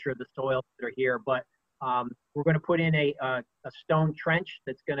nature of the soils that are here. But we're going to put in a stone trench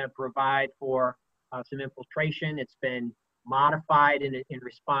that's going to provide for some infiltration. It's been modified in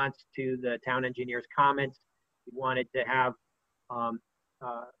response to the town engineer's comments. We wanted to have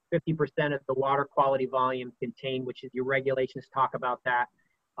 50% of the water quality volume contained, which is your regulations talk about that,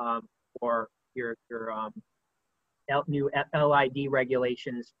 or your new LID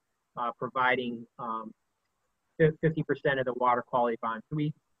regulations providing 50% of the water quality volume. So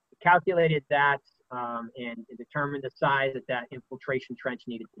we calculated that and determined the size that infiltration trench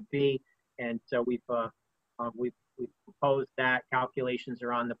needed to be, and so we've proposed that. Calculations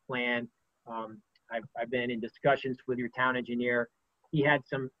are on the plan. I've been in discussions with your town engineer. He had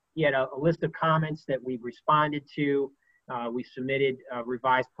a list of comments that we've responded to. We submitted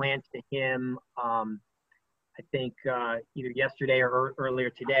revised plans to him, I think either yesterday or earlier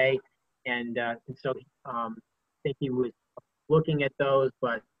today. And so I think he was looking at those,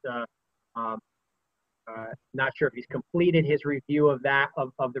 but not sure if he's completed his review of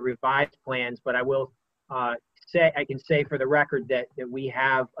the revised plans, but I will I can say for the record that we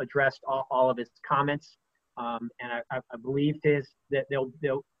have addressed all of his comments, and I believe that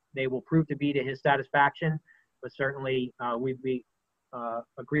they will prove to be to his satisfaction. But certainly we'd be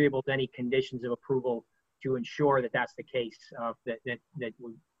agreeable to any conditions of approval to ensure that that's the case, that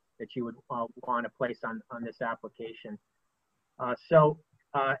you would want to place on this application.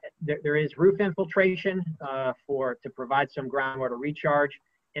 There is roof infiltration to provide some groundwater recharge,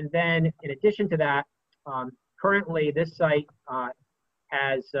 and then in addition to that, currently this site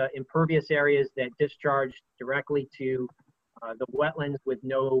has impervious areas that discharge directly to the wetlands with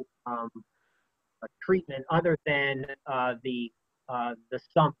no treatment other than the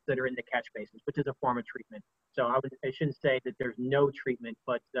sumps that are in the catch basins, which is a form of treatment. So I shouldn't say that there's no treatment,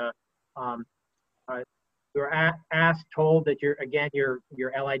 but we're told that your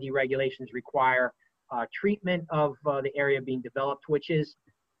LID regulations require treatment of the area being developed, which is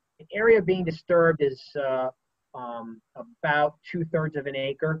an area being disturbed is about 2/3 of an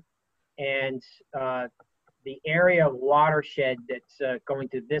acre, and the area of watershed that's going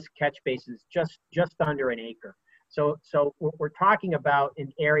to this catch basin is just under an acre. So we're talking about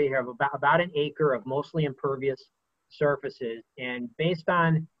an area of about an acre of mostly impervious surfaces, and based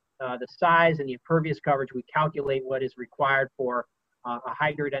on the size and the impervious coverage, we calculate what is required for a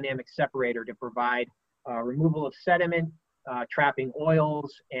hydrodynamic separator to provide removal of sediment, trapping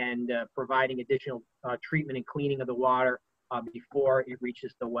oils, and providing additional treatment and cleaning of the water before it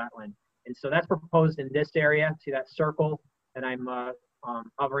reaches the wetland. And so that's proposed in this area. See that circle that I'm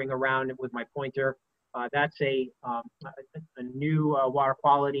hovering around with my pointer? That's a new water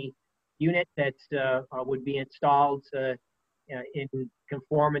quality unit that would be installed in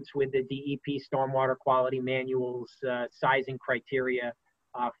conformance with the DEP stormwater quality manual's sizing criteria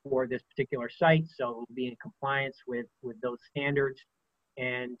for this particular site. So it will be in compliance with those standards,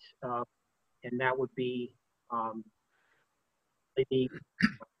 and that would be the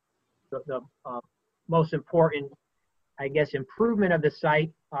most important, I guess, improvement of the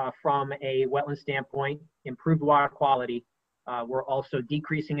site from a wetland standpoint, improved water quality, We're also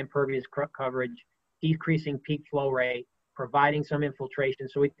decreasing impervious coverage, decreasing peak flow rate, providing some infiltration.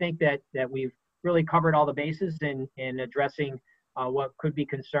 So we think that we've really covered all the bases in addressing what could be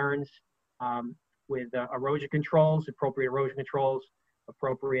concerns with erosion controls, appropriate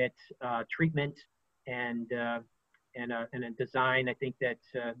appropriate treatment, and a design. I think that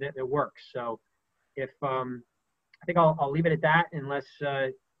it works. So if I think I'll leave it at that, unless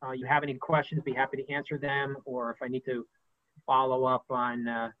you have any questions, be happy to answer them, or if I need to follow up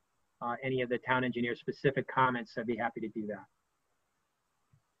on any of the town engineer specific comments, I'd be happy to do that.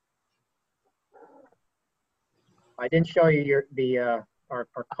 I didn't show you our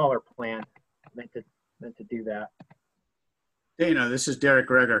color plan. I meant to do that. Dana, this is Derek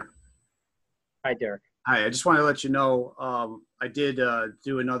Greger. Hi, Derek. Hi, I just want to let you know, I did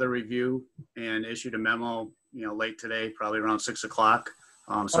do another review and issued a memo, late today, probably around 6 o'clock.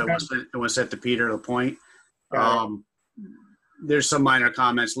 So Okay. it was sent to Peter Lapointe. There's some minor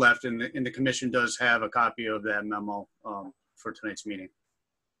comments left, and the commission does have a copy of that memo for tonight's meeting.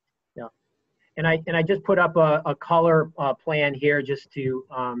 Yeah, and I just put up a color plan here just to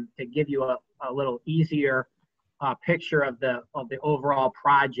give you a little easier picture of the overall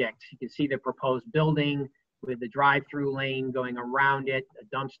project. You can see the proposed building with the drive-through lane going around it,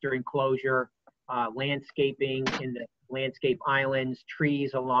 a dumpster enclosure, landscaping in the landscape islands,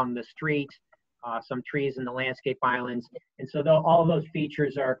 trees along the street, some trees in the landscape islands. And so all of those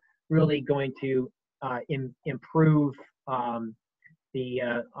features are really going to improve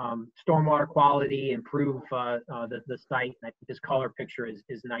the stormwater quality, improve the site. And I think this color picture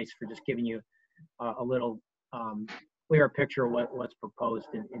is nice for just giving you a little clearer picture of what's proposed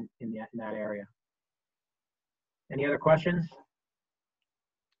in that area. Any other questions?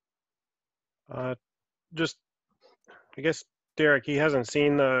 Just, I guess, Derek, he hasn't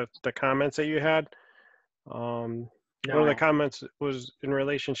seen the comments that you had. One of the comments was in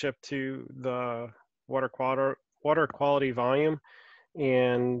relationship to the water quality volume,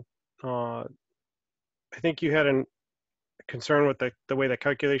 and I think you had a concern with the way the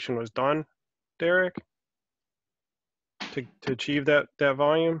calculation was done, Derek, to achieve that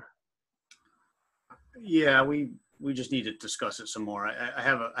volume. Yeah, we just need to discuss it some more. I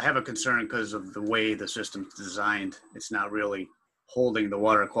have a concern because of the way the system's designed. It's not really holding the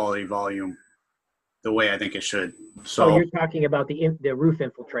water quality volume the way I think it should. So you're talking about the roof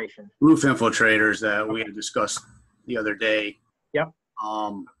infiltration. Roof infiltrators that we had discussed the other day. Yep.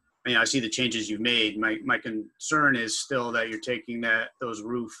 I see the changes you've made. My concern is still that you're taking those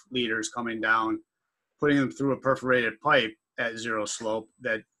roof leaders coming down, putting them through a perforated pipe at zero slope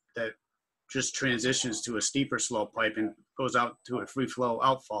that just transitions to a steeper slope pipe and goes out to a free flow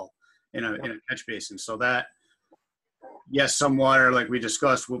outfall in a catch basin. So that, yes, some water, like we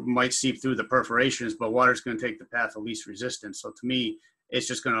discussed, might seep through the perforations, but water's going to take the path of least resistance. So to me, it's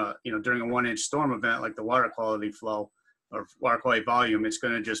just going to, during a 1-inch storm event, like the water quality flow or water quality volume, it's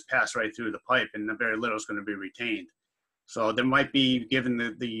going to just pass right through the pipe, and very little is going to be retained. So there might be,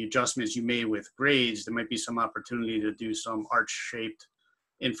 given the adjustments you made with grades, there might be some opportunity to do some arch-shaped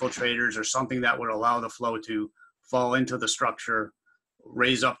infiltrators or something that would allow the flow to fall into the structure,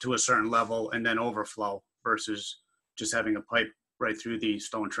 raise up to a certain level, and then overflow, versus just having a pipe right through the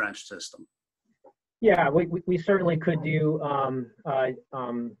stone trench system. Yeah, we certainly could do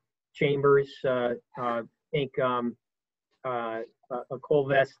chambers. I think a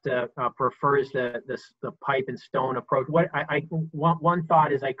Colvest prefers the pipe and stone approach. One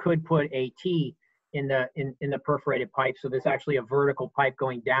thought is I could put a T in the perforated pipe, so there's actually a vertical pipe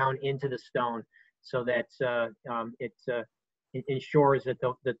going down into the stone, so that it ensures that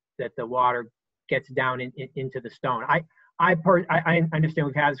the water gets down into the stone. I understand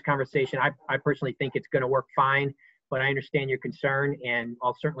we've had this conversation. I personally think it's going to work fine, but I understand your concern, and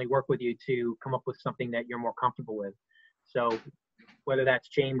I'll certainly work with you to come up with something that you're more comfortable with. So whether that's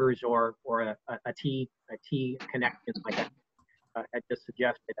chambers or a T connection like I just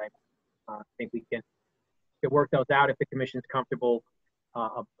suggested, I think we can work those out if the commission's comfortable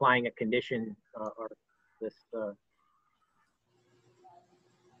applying a condition or this.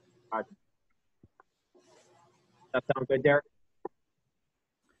 That sound good, Derek?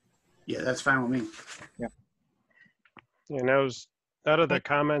 Yeah, that's fine with me. Yeah. And that was out of the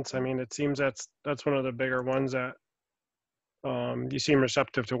comments. I mean, it seems that's one of the bigger ones that you seem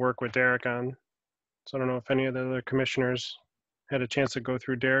receptive to work with Derek on. So I don't know if any of the other commissioners had a chance to go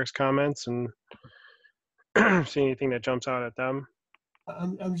through Derek's comments and see anything that jumps out at them.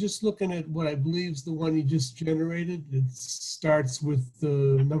 I'm just looking at what I believe is the one you just generated. It starts with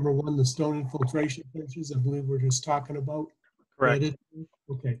the number 1, the stone infiltration trenches. I believe we're just talking about. Correct.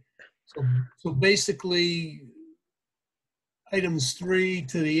 Okay. So basically, items 3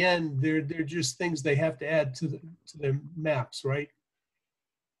 to the end, they're just things they have to add to their maps, right?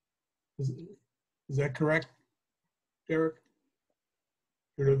 Is that correct, Derek?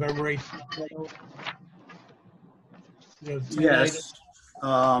 Your November 18th. You have 10 items. Yes.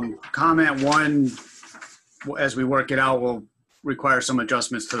 Comment 1, as we work it out, will require some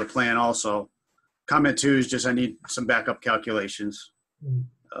adjustments to the plan also. Comment 2 is just I need some backup calculations.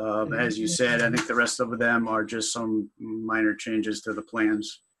 As you said, I think the rest of them are just some minor changes to the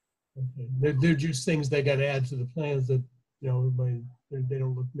plans. Okay. They're just things they got to add to the plans that, you know, everybody, they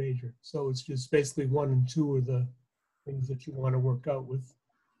don't look major. So it's just basically 1 and 2 are the things that you want to work out with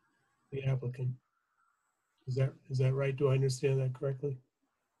the applicant. Is that right? Do I understand that correctly?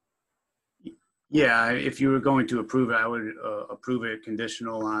 Yeah, if you were going to approve it, I would approve it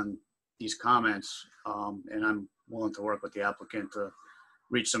conditional on these comments. And I'm willing to work with the applicant to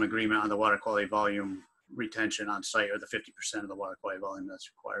reach some agreement on the water quality volume retention on site, or the 50% of the water quality volume that's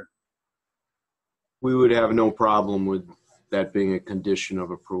required. We would have no problem with that being a condition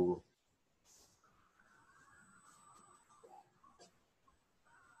of approval.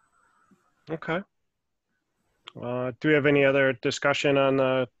 Okay. Do we have any other discussion on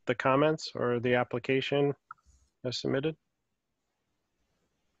the comments or the application as submitted?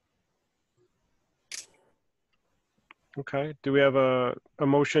 Okay. Do we have a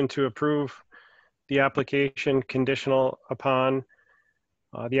motion to approve the application conditional upon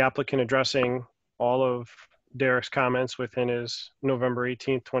the applicant addressing all of Derek's comments within his November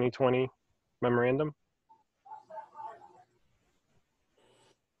 18th, 2020 memorandum?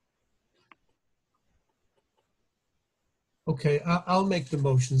 Okay, I'll make the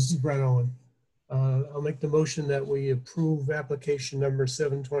motion. This is Brett Owen. I'll make the motion that we approve application number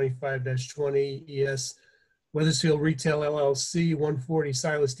 725-20 ES Weathersfield Retail LLC, 140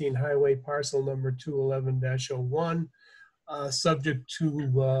 Silas Dean Highway, parcel number 211-01, subject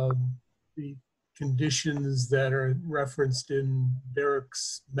to the conditions that are referenced in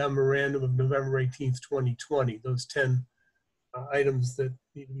Derek's memorandum of November 18th, 2020, those 10 items that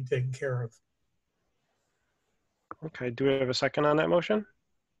need to be taken care of. Okay, do we have a second on that motion?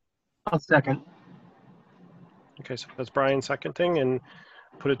 I'll second. Okay, so that's Brian seconding, and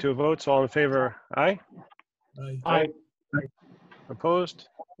put it to a vote. So all in favor, aye? Aye. Opposed?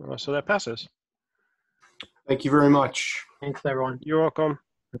 So that passes. Thank you very much. Thanks, everyone. You're welcome.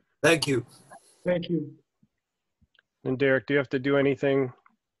 Thank you. Thank you. And Derek, do you have to do anything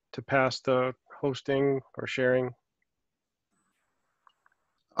to pass the hosting or sharing?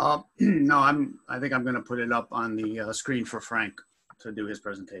 No, I think I'm going to put it up on the screen for Frank to do his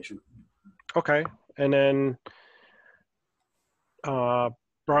presentation. Okay, and then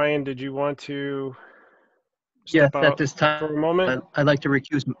Brian, did you want to step Yes, out at this time, for a moment? I'd like to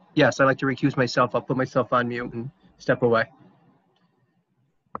recuse. Yes, I'd like to recuse myself. I'll put myself on mute and step away.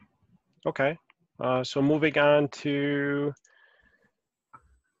 Okay, so moving on to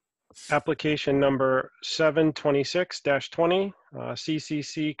application number 726-20,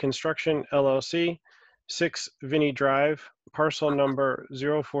 CCC Construction LLC, 6 Vinnie Drive, parcel number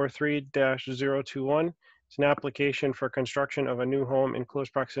 043-021. It's an application for construction of a new home in close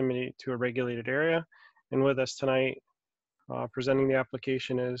proximity to a regulated area. And with us tonight, presenting the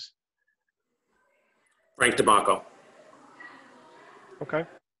application is Frank DeMacco. Okay.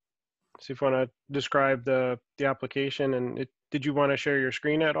 So if you want to describe the application, and did you want to share your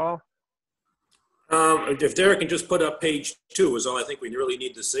screen at all? If Derek can just put up page 2 is all I think we really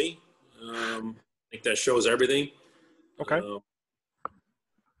need to see. I think that shows everything. Okay.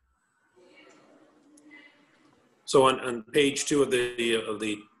 So on page 2 of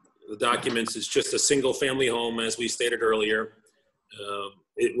the documents, it's just a single family home, as we stated earlier.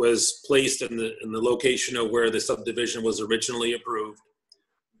 It was placed in the location of where the subdivision was originally approved.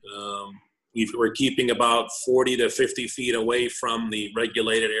 We're keeping about 40 to 50 feet away from the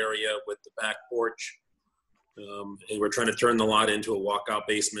regulated area with the back porch. And we're trying to turn the lot into a walkout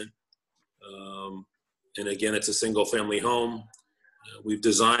basement. And again, it's a single family home. We've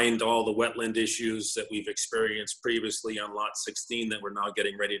designed all the wetland issues that we've experienced previously on lot 16 that we're now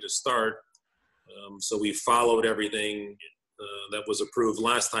getting ready to start. So we followed everything that was approved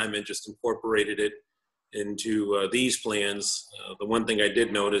last time and just incorporated it into these plans. The one thing I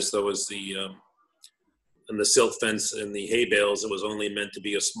did notice though is in the silt fence and the hay bales, it was only meant to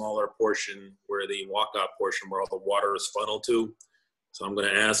be a smaller portion where the walkout portion where all the water is funneled to. So I'm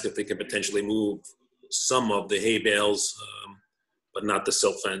going to ask if they can potentially move some of the hay bales, but not the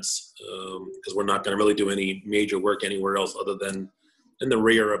silt fence, because we're not going to really do any major work anywhere else other than in the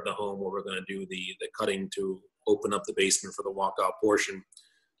rear of the home where we're going to do the cutting to open up the basement for the walkout portion.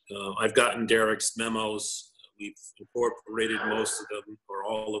 I've gotten Derek's memos. We've incorporated most of them or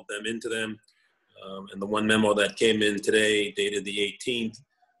all of them into them. And the one memo that came in today, dated the 18th,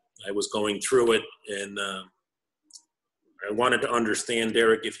 I was going through it, and I wanted to understand,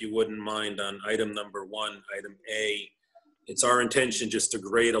 Derek, if you wouldn't mind, on item number 1, item A. It's our intention just to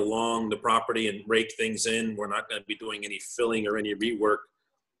grade along the property and rake things in. We're not going to be doing any filling or any rework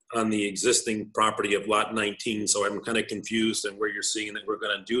on the existing property of lot 19. So I'm kind of confused on where you're seeing that we're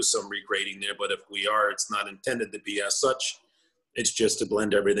going to do some regrading there. But if we are, it's not intended to be as such. It's just to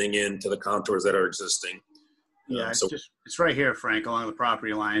blend everything into the contours that are existing. Yeah, it's right here, Frank, along the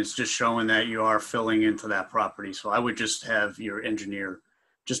property line. It's just showing that you are filling into that property. So I would just have your engineer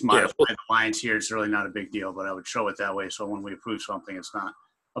just modify the lines here. It's really not a big deal, but I would show it that way. So when we approve something, it's not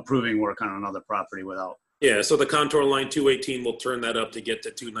approving work on another property without. Yeah, so the contour line 218, we'll turn that up to get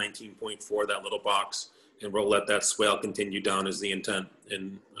to 219.4, that little box, and we'll let that swale continue down is the intent.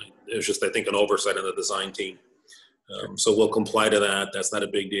 And it was just, I think, an oversight on the design team. So we'll comply to that. That's not a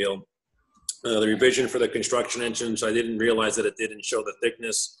big deal. The revision for the construction entrance, I didn't realize that it didn't show the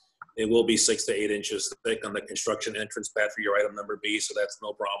thickness. It will be 6 to 8 inches thick on the construction entrance pad for your item number B, so that's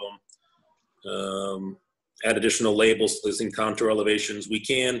no problem. Add additional labels listing contour elevations. We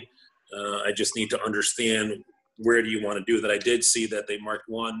can. I just need to understand where do you want to do that. I did see that they marked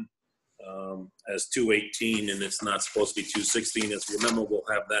one as 218 and it's not supposed to be 216. As we remember, we'll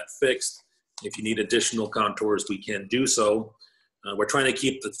have that fixed. If you need additional contours, we can do so. We're trying to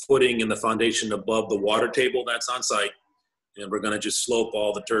keep the footing and the foundation above the water table that's on site. And we're going to just slope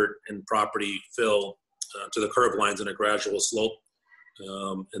all the dirt and property fill to the curb lines in a gradual slope.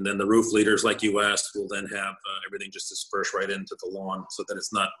 And then the roof leaders, like you asked, will then have everything just dispersed right into the lawn so that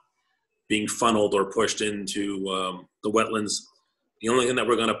it's not being funneled or pushed into the wetlands. The only thing that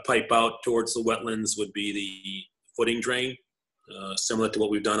we're going to pipe out towards the wetlands would be the footing drain, similar to what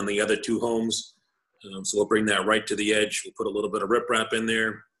we've done in the other 2 homes. So we'll bring that right to the edge. We'll put a little bit of riprap in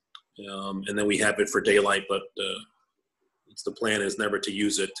there, and then we have it for daylight, but the plan is never to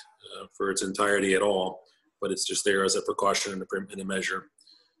use it for its entirety at all, but it's just there as a precaution and a measure.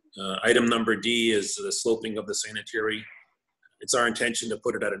 Item number D is the sloping of the sanitary. It's our intention to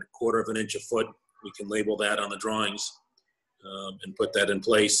put it at 1/4 of an inch a foot. We can label that on the drawings and put that in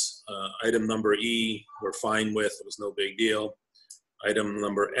place. Item number E, we're fine with. It was no big deal. Item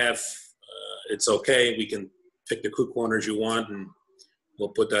number F, it's okay. We can pick the corners you want and we'll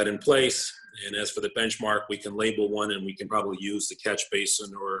put that in place. And as for the benchmark, we can label one and we can probably use the catch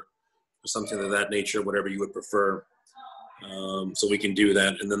basin or something of that nature, whatever you would prefer. So we can do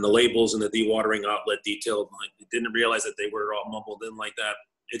that. And then the labels and the dewatering outlet detail, I didn't realize that they were all mumbled in like that.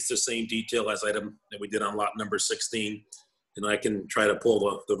 It's the same detail as item that we did on lot number 16. And I can try to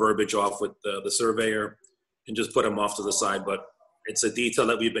pull the verbiage off with the surveyor and just put them off to the side. But it's a detail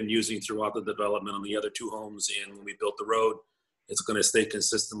that we've been using throughout the development on the other 2 homes. And when we built the road, it's going to stay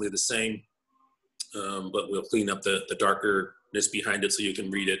consistently the same. But we'll clean up the darkerness behind it so you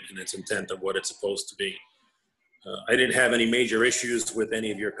can read it and its intent of what it's supposed to be. I didn't have any major issues with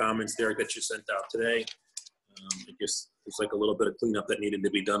any of your comments, Derek, that you sent out today. I guess it's like a little bit of cleanup that needed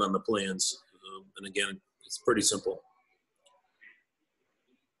to be done on the plans. And again, it's pretty simple.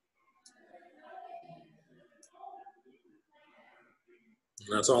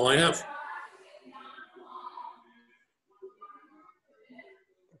 And that's all I have.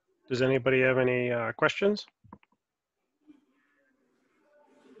 Does anybody have any questions?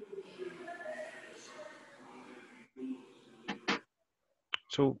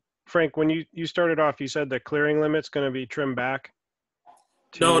 So Frank, when you started off, you said the clearing limit's going to be trimmed back.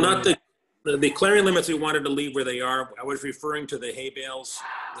 No, not the clearing limits we wanted to leave where they are. I was referring to the hay bales.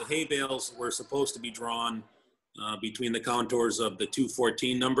 The hay bales were supposed to be drawn between the contours of the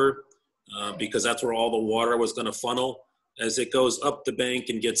 214 number because that's where all the water was going to funnel. As it goes up the bank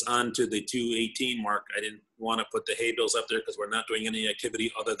and gets onto the 218 mark, I didn't want to put the hay bales up there because we're not doing any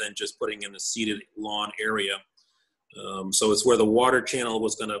activity other than just putting in a seeded lawn area. So it's where the water channel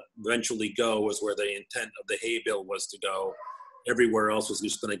was going to eventually go, was where the intent of the hay bale was to go. Everywhere else was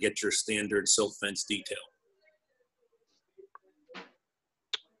just going to get your standard silt fence detail.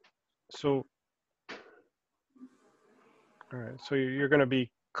 So, all right. So you're going to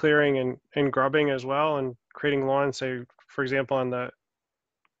be clearing and grubbing as well and creating lawn, say, for example, on the, I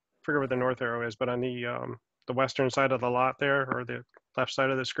forget where the north arrow is, but on the western side of the lot there, or the left side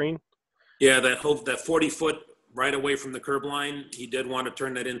of the screen? Yeah, that 40-foot right away from the curb line, he did want to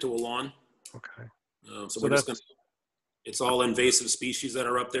turn that into a lawn. Okay. So we're just going to, it's all invasive species that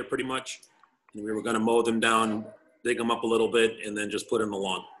are up there pretty much. And we were going to mow them down, dig them up a little bit, and then just put in the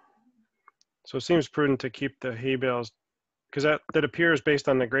lawn. So it seems prudent to keep the hay bales, because that appears based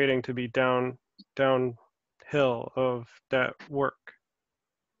on the grading to be downhill downhill of that work.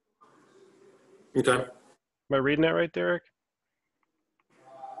 Okay. Am I reading that right, Derek?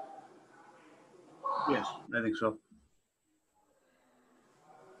 Yes, I think so.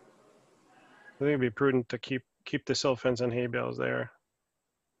 I think it'd be prudent to keep the silt fence and hay bales there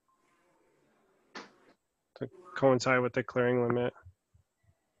to coincide with the clearing limit.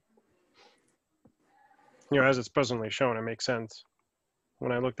 You know, as it's presently shown, it makes sense.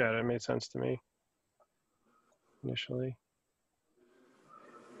 When I looked at it, it made sense to me initially.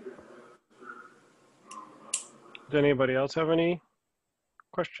 Did anybody else have any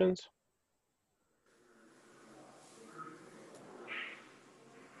questions?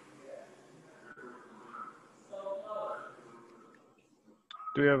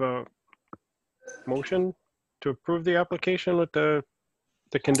 Do we have a motion to approve the application with the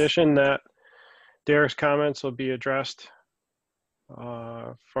condition that Derek's comments will be addressed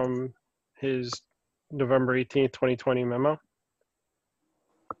from his November 18th, 2020 memo?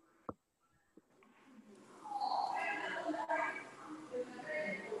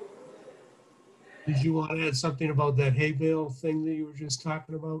 Did you want to add something about that hay bale thing that you were just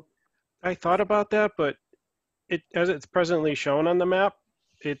talking about? I thought about that, but as it's presently shown on the map,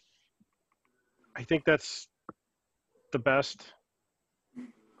 I think that's the best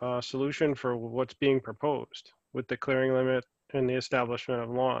solution for what's being proposed with the clearing limit and the establishment of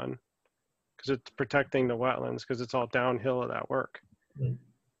lawn, because it's protecting the wetlands, because it's all downhill of that work. Right.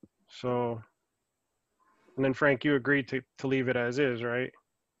 So, and then Frank, you agreed to leave it as is, right?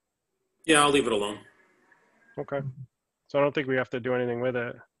 Yeah, I'll leave it alone. Okay. So I don't think we have to do anything with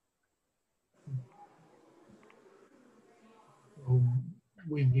it.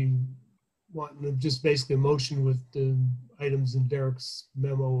 We'd be wanting to just basically a motion with the items in Derek's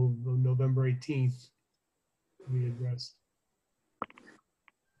memo of November 18th to be addressed.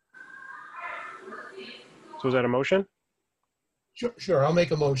 So is that a motion? Sure, I'll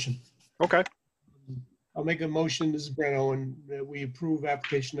make a motion. Okay. I'll make a motion, this is Brent Owen, that we approve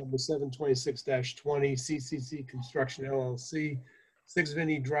application number 726-20, CCC Construction LLC, 6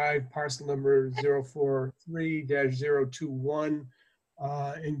 Vinnie Drive, parcel number 043-021,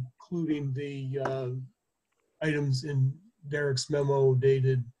 including the items in Derek's memo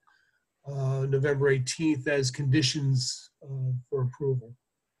dated November 18th as conditions for approval.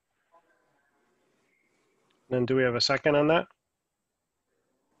 Then do we have a second on that?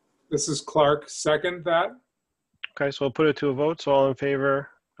 This is Clark. Second that. Okay, so we'll put it to a vote. So all in favor,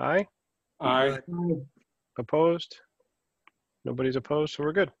 aye? Aye. Opposed? Nobody's opposed, so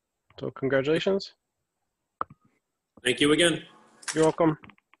we're good. So congratulations. Thank you again. You're welcome.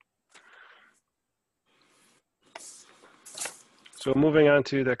 So moving on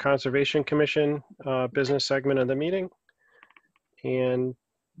to the Conservation Commission business segment of the meeting. And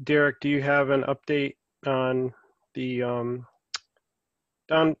Derek, do you have an update on the,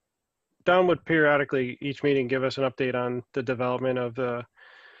 Don would periodically each meeting give us an update on the development of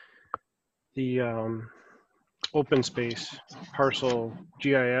the open space parcel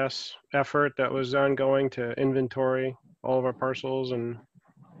GIS effort that was ongoing to inventory all of our parcels. And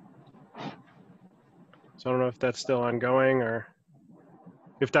so I don't know if that's still ongoing or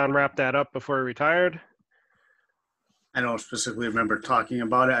if Don wrapped that up before he retired. I don't specifically remember talking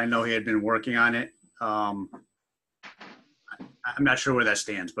about it. I know he had been working on it. I'm not sure where that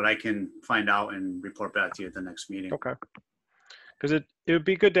stands, but I can find out and report back to you at the next meeting. Okay. Because it would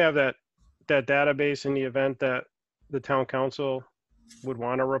be good to have that database in the event that the town council would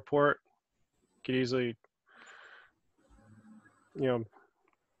want to report. Could easily,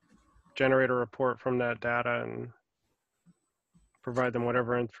 generate a report from that data and provide them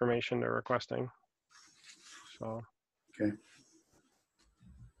whatever information they're requesting. So. Okay.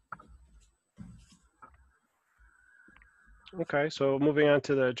 Okay, so moving on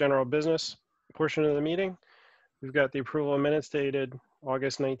to the general business portion of the meeting. We've got the approval of minutes dated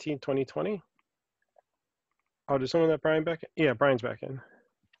August 19, 2020. Oh, did someone let Brian back in? Yeah, Brian's back in.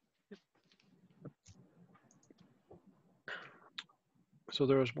 So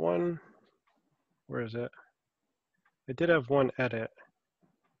there was one, where is it? I did have one edit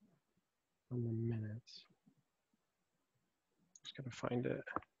on the minutes. Just gotta find it.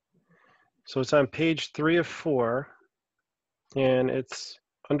 So it's on page 3 of 4. And it's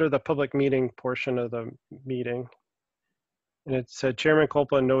under the public meeting portion of the meeting. And it said Chairman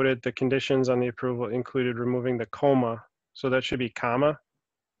Coppola noted the conditions on the approval included removing the comma. So that should be comma.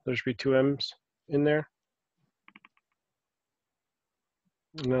 There should be 2 M's in there.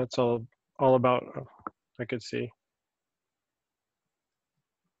 And that's all about, I could see.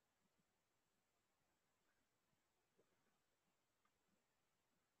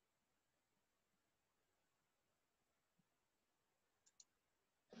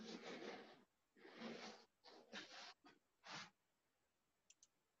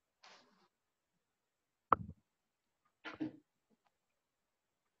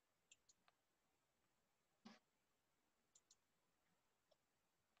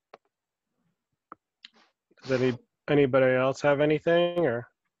 Does anybody else have anything, or?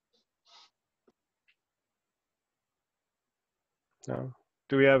 No.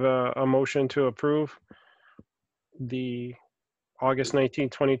 Do we have a motion to approve the August 19,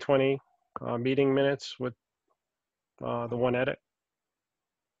 2020 meeting minutes with the one edit?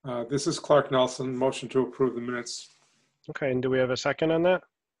 This is Clark Nelson. Motion to approve the minutes. Okay, and do we have a second on that?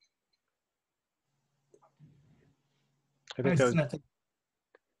 I think that was, second.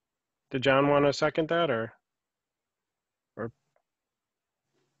 did John want to second that, or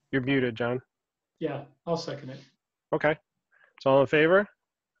you're muted, John? Yeah, I'll second it. Okay, so all in favor?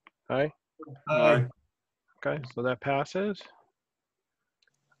 Aye. Aye. Okay, so that passes.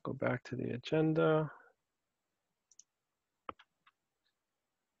 Go back to the agenda.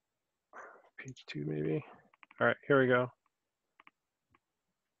 Page 2, maybe. All right, here we go.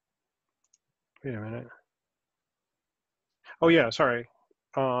 Wait a minute. Oh yeah, sorry.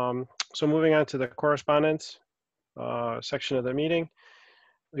 So moving on to the correspondence section of the meeting.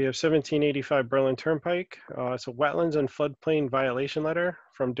 We have 1785 Berlin Turnpike. It's a wetlands and floodplain violation letter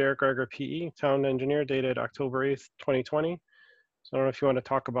from Derek Greger, PE, town engineer, dated October 8th, 2020. So I don't know if you want to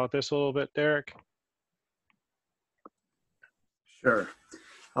talk about this a little bit, Derek. Sure.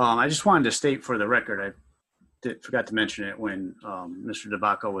 I just wanted to state for the record, I forgot to mention it when Mr.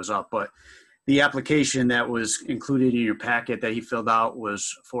 DeBacco was up, but the application that was included in your packet that he filled out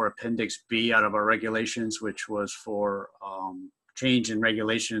was for Appendix B out of our regulations, which was for change in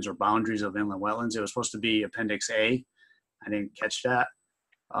regulations or boundaries of inland wetlands. It was supposed to be Appendix A. I didn't catch that.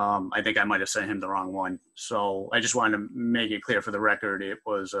 I think I might have sent him the wrong one. So I just wanted to make it clear for the record, it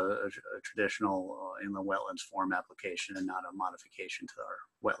was a traditional inland wetlands form application and not a modification to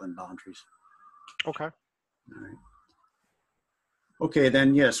our wetland boundaries. Okay. All right. Okay,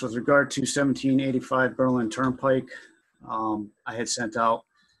 then yes, with regard to 1785 Berlin Turnpike, I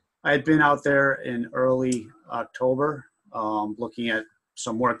had been out there in early October looking at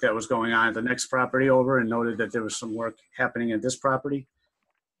some work that was going on at the next property over and noted that there was some work happening at this property.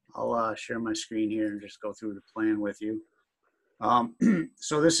 I'll share my screen here and just go through the plan with you.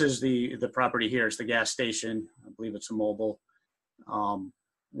 So this is the property here. It's the gas station. I believe it's a mobile.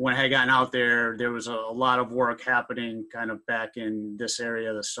 When I had gotten out there, there was a lot of work happening kind of back in this area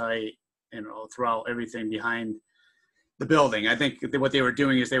of the site and throughout everything behind the building. I think what they were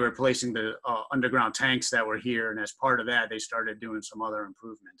doing is they were replacing the underground tanks that were here. And as part of that, they started doing some other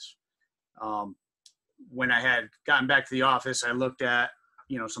improvements. When I had gotten back to the office, I looked at,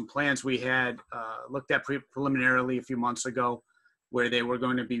 some plans we had looked at preliminarily a few months ago, where they're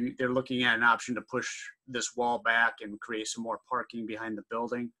looking at an option to push this wall back and create some more parking behind the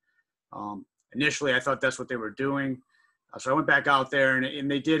building. Initially, I thought that's what they were doing. So I went back out there and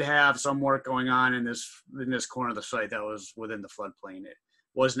they did have some work going on in this corner of the site that was within the floodplain. It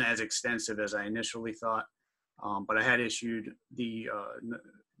wasn't as extensive as I initially thought, but I had issued the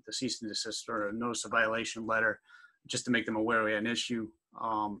cease and desist or a notice of violation letter just to make them aware we had an issue.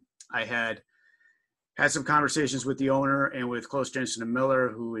 I had some conversations with the owner and with Close Jensen and Miller,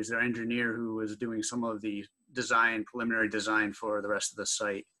 who is their engineer, who is doing some of the preliminary design for the rest of the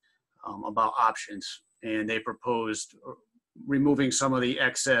site, about options. And they proposed removing some of the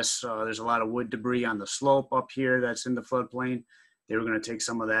excess. There's a lot of wood debris on the slope up here that's in the floodplain. They were going to take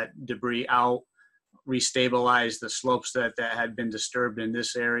some of that debris out, restabilize the slopes that had been disturbed in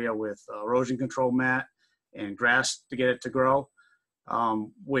this area with erosion control mat and grass to get it to grow,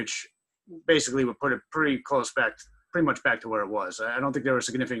 which basically would put it pretty much back to where it was. I don't think there were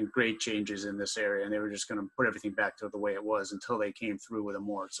significant grade changes in this area, and they were just going to put everything back to the way it was until they came through with a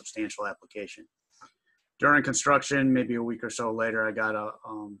more substantial application. During construction, maybe a week or so later, I got a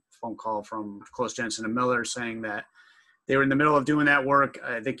phone call from Close Jensen and Miller saying that they were in the middle of doing that work.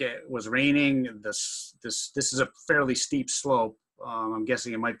 I think it was raining. This is a fairly steep slope. I'm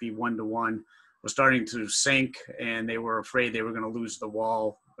guessing it might be 1-to-1. Was starting to sink, and they were afraid they were going to lose the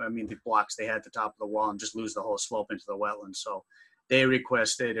wall. I mean, the blocks they had at the top of the wall, and just lose the whole slope into the wetlands. So they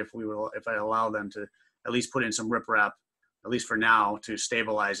requested if I allow them to at least put in some riprap, at least for now, to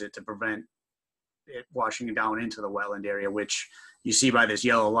stabilize it, to prevent it washing down into the wetland area, which you see by this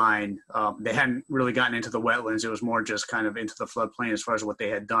yellow line. They hadn't really gotten into the wetlands. It was more just kind of into the floodplain as far as what they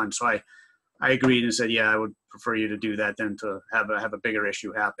had done. So I agreed and said, yeah, I would prefer you to do that than to have a bigger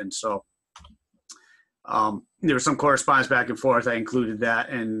issue happen. So there was some correspondence back and forth. I included that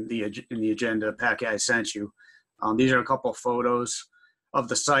in the agenda packet I sent you. These are a couple of photos of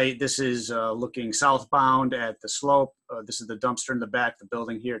the site. This is looking southbound at the slope. This is the dumpster in the back, the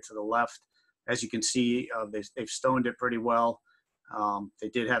building here to the left. As you can see, they've stoned it pretty well. They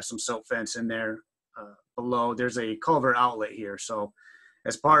did have some silt fence in there below. There's a culvert outlet here. So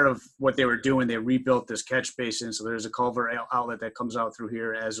as part of what they were doing, they rebuilt this catch basin. So there's a culvert outlet that comes out through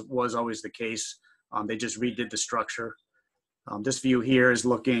here, as was always the case. They just redid the structure. This view here is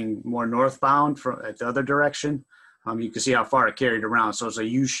looking more northbound at the other direction. You can see how far it carried around. So it's a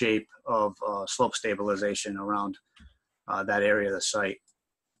U shape of slope stabilization around that area of the site.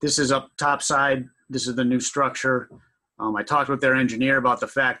 This is up top side. This is the new structure. I talked with their engineer about the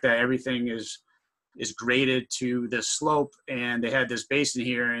fact that everything is graded to this slope, and they had this basin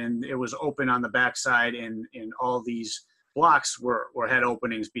here, and it was open on the backside, and all these blocks had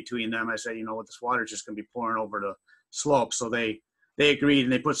openings between them. I said, you know what, this water is just going to be pouring over the slope. So they agreed,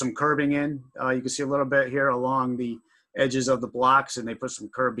 and they put some curbing in. You can see a little bit here along the edges of the blocks, and they put some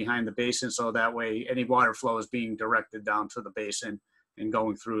curb behind the basin, so that way any water flow is being directed down to the basin and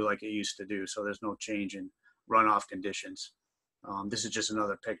going through like it used to do. So there's no change in runoff conditions. This is just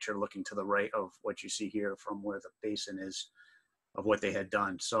another picture looking to the right of what you see here from where the basin is of what they had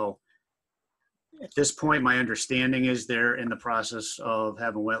done. So at this point, my understanding is they're in the process of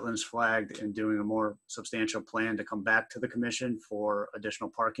having wetlands flagged and doing a more substantial plan to come back to the commission for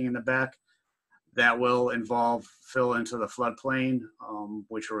additional parking in the back. That will involve fill into the floodplain,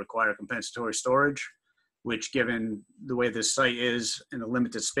 which will require compensatory storage, which, given the way this site is and the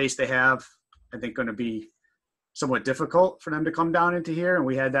limited space they have, I think going to be somewhat difficult for them to come down into here. And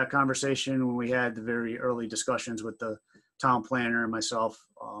we had that conversation when we had the very early discussions with the town planner and myself,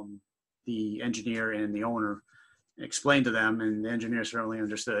 the engineer and the owner, explained to them, and the engineer certainly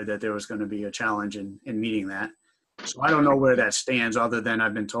understood that there was going to be a challenge in meeting that. So I don't know where that stands, other than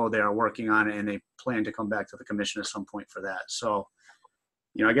I've been told they are working on it and they plan to come back to the commission at some point for that. So,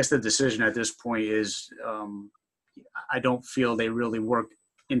 you know, I guess the decision at this point is I don't feel they really worked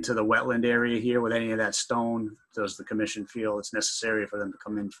into the wetland area here with any of that stone. Does the commission feel it's necessary for them to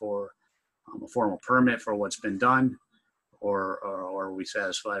come in for a formal permit for what's been done? Or are we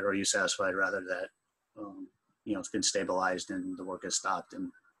satisfied, or are you satisfied rather that, you know, it's been stabilized and the work has stopped?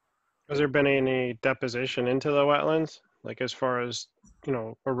 And Has there been any deposition into the wetlands, like as far as, you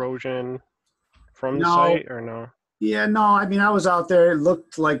know, erosion from the site, or no? Yeah, no, I mean, I was out there. It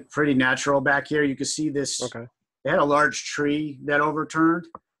looked like pretty natural back here. You could see this. Okay. They had a large tree that overturned.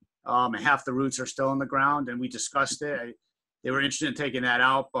 And half the roots are still in the ground, and we discussed it. They were interested in taking that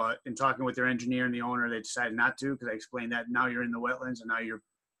out, but in talking with their engineer and the owner, they decided not to, because I explained that now you're in the wetlands and now you're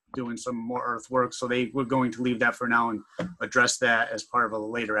doing some more earthwork. So they were going to leave that for now and address that as part of a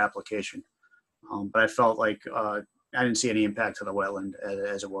later application. But I felt like I didn't see any impact to the wetland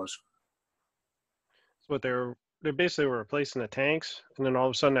as it was. So what they basically were replacing the tanks, and then all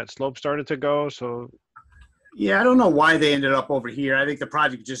of a sudden that slope started to go. So yeah, I don't know why they ended up over here. I think the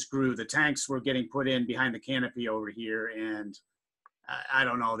project just grew. The tanks were getting put in behind the canopy over here, and I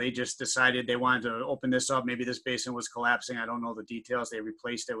don't know. They just decided they wanted to open this up. Maybe this basin was collapsing. I don't know the details. They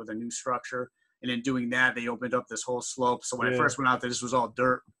replaced it with a new structure, and in doing that, they opened up this whole slope. So when I first went out there, this was all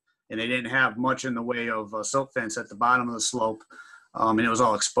dirt, and they didn't have much in the way of a silt fence at the bottom of the slope, and it was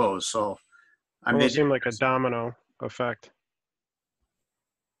all exposed. So I mean, it seemed like a domino effect.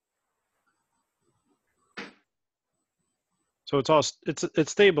 So it's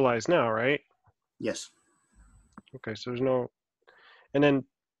stabilized now, right? Yes. Okay, so there's no, and then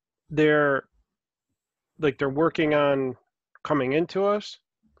they're working on coming into us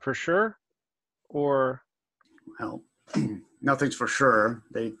for sure, or? Well, nothing's for sure.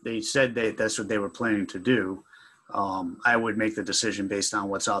 They said that's what they were planning to do. I would make the decision based on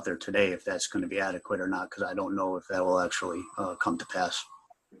what's out there today, if that's going to be adequate or not, because I don't know if that will actually come to pass.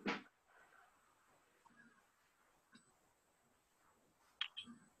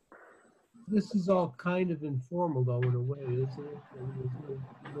 This is all kind of informal, though, in a way, isn't it? I mean, there's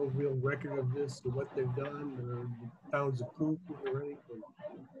no real record of this, or what they've done, or the town's approval, or anything.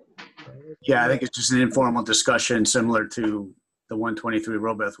 Yeah, I think it's just an informal discussion similar to the 123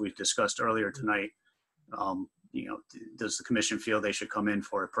 Robeth we discussed earlier tonight. You know, does the commission feel they should come in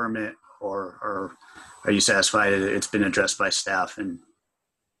for a permit, or are you satisfied it's been addressed by staff? And,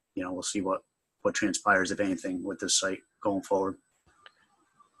 you know, we'll see what transpires, if anything, with this site going forward.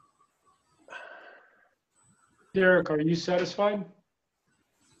 Derek, are you satisfied?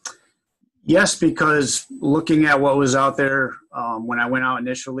 Yes, because looking at what was out there when I went out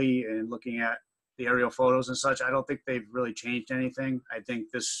initially and looking at the aerial photos and such, I don't think they've really changed anything. I think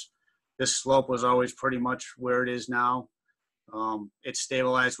this slope was always pretty much where it is now. It's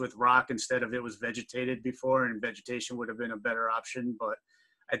stabilized with rock instead of it was vegetated before, and vegetation would have been a better option. But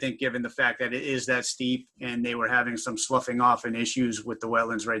I think given the fact that it is that steep and they were having some sloughing off and issues with the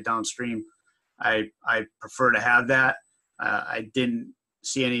wetlands right downstream, I prefer to have that. I didn't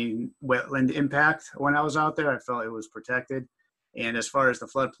see any wetland impact when I was out there. I felt it was protected. And as far as the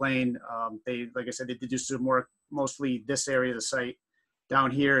floodplain, they, like I said, they did do some work, mostly this area of the site. Down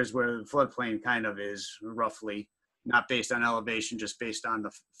here is where the floodplain kind of is roughly, not based on elevation, just based on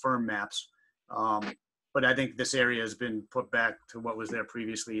the firm maps. But I think this area has been put back to what was there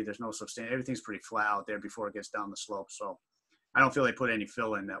previously. There's no substantial, everything's pretty flat out there before it gets down the slope. So I don't feel they put any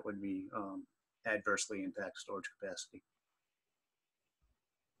fill in that would be adversely impact storage capacity.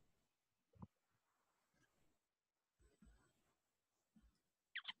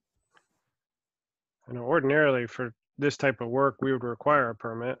 I know ordinarily for this type of work, we would require a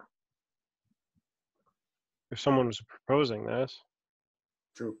permit if someone was proposing this.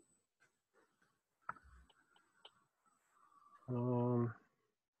 True.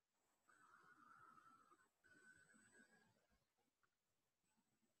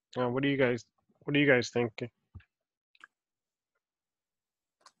 What do you guys think? To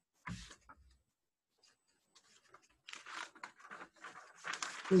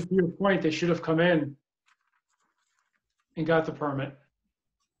your point, they should have come in and got the permit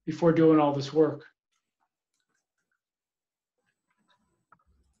before doing all this work.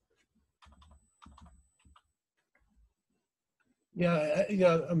 Yeah,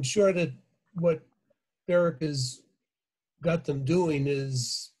 I'm sure that what Derek has got them doing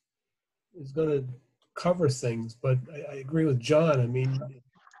is going to cover things, but I agree with John. I mean,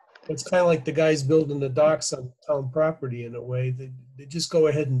 it's kind of like the guys building the docks on town property in a way. They just go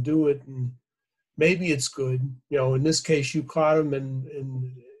ahead and do it, and maybe it's good. You know, in this case, you caught them, and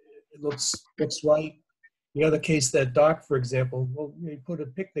it looks right. The other case, that dock, for example, well, you put a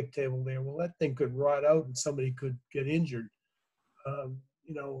picnic table there. Well, that thing could rot out, and somebody could get injured.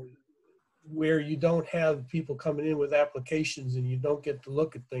 You know, where you don't have people coming in with applications and you don't get to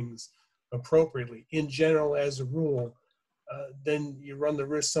look at things appropriately, in general, as a rule, then you run the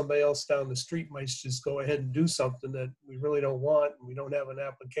risk somebody else down the street might just go ahead and do something that we really don't want, and we don't have an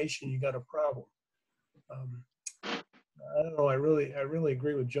application, you got a problem. I don't know, I really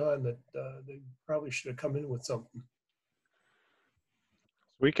agree with John that they probably should have come in with something.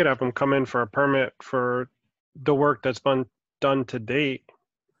 We could have them come in for a permit for the work that's been done to date.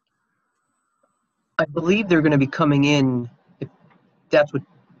 I believe they're going to be coming in, if that's what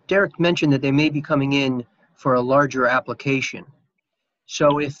Derek mentioned, that they may be coming in for a larger application.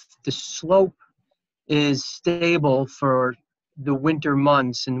 So if the slope is stable for the winter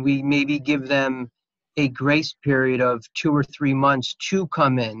months and we maybe give them a grace period of 2 or 3 months to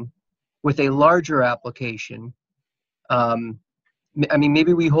come in with a larger application, I mean,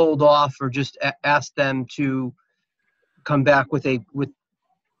 maybe we hold off or just ask them to come back with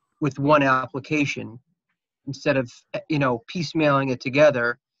one application instead of, you know, piecemealing it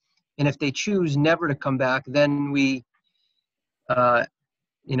together. And if they choose never to come back, then we,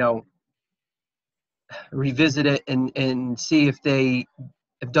 you know, revisit it and see if they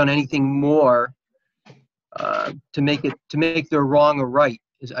have done anything more to make their wrong or right,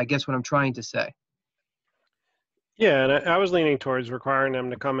 is I guess what I'm trying to say. Yeah, and I was leaning towards requiring them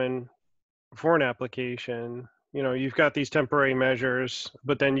to come in for an application. You know, you've got these temporary measures,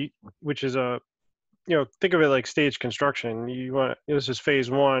 but then which is think of it like stage construction. This is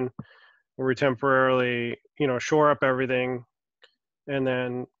phase 1, where we temporarily, shore up everything, and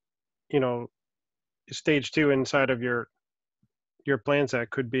then, stage 2 inside of your plan set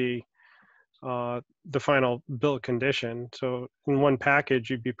could be the final built condition. So in one package,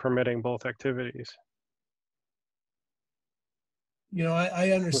 you'd be permitting both activities.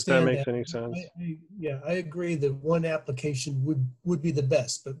 I understand if that makes any sense. I agree that one application would be the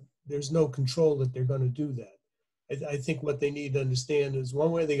best, but there's no control that they're going to do that. I think what they need to understand is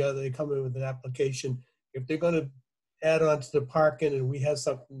one way or the other, they come in with an application. If they're going to add on to the parking and we have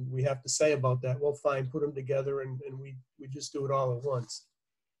something we have to say about that, well, fine, put them together and we just do it all at once.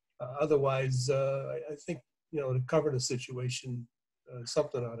 Otherwise, I think, to cover the situation,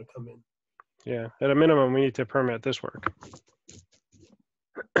 something ought to come in. Yeah, at a minimum, we need to permit this work.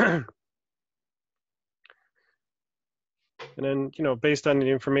 And then, based on the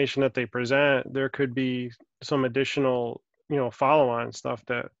information that they present, there could be some additional, follow-on stuff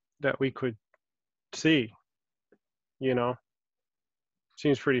that we could see.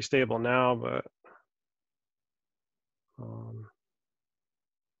 Seems pretty stable now, but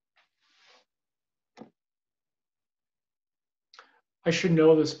I should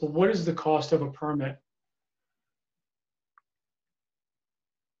know this, but what is the cost of a permit?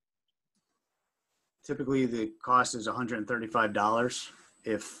 Typically, the cost is $135.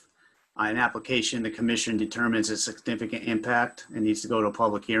 If an application, the commission determines a significant impact and needs to go to a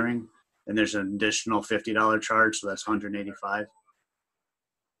public hearing, then there's an additional $50 charge, so that's $185.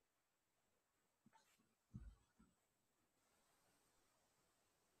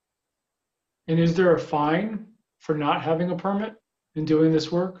 And is there a fine for not having a permit and doing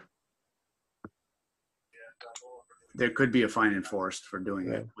this work? There could be a fine enforced for doing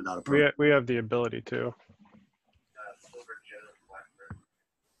it without a permit. We have the ability to.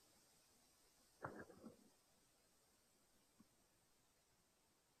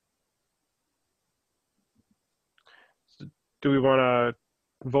 Do we want to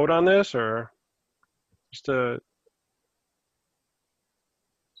vote on this, or just to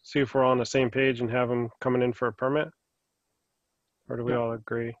see if we're all on the same page and have them coming in for a permit? Or do we all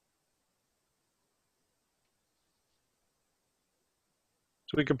agree?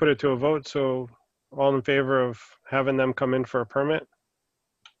 So we could put it to a vote. So all in favor of having them come in for a permit?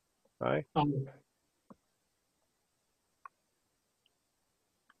 Aye. I'll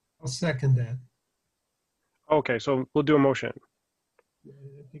second that. Okay, so we'll do a motion. I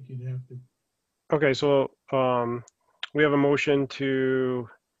think you'd have to. Okay, so we have a motion to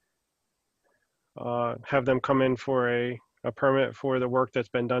have them come in for a permit for the work that's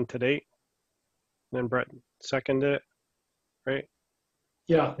been done to date. And then Brett seconded it, right?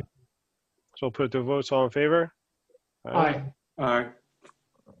 Yeah. So we'll put it to a vote. So all in favor? Aye. Aye.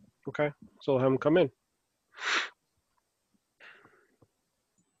 Okay, so we'll have them come in.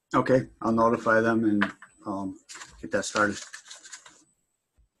 Okay, I'll notify them and get that started.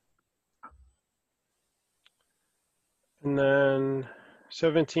 And then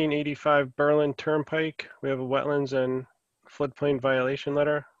 1785 Berlin Turnpike, we have a wetlands and floodplain violation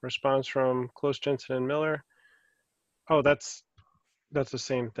letter. Response from Close, Jensen, and Miller. Oh, that's the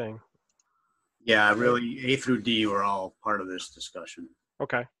same thing. Yeah, really, A through D were all part of this discussion.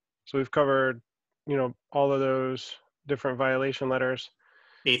 Okay, so we've covered, all of those different violation letters.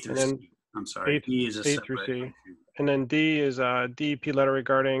 A through C. I'm sorry. D is a A through separate C. issue. And then D is a DEP letter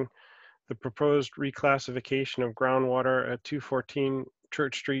regarding the proposed reclassification of groundwater at 214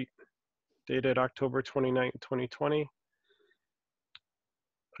 Church Street, dated October 29, 2020.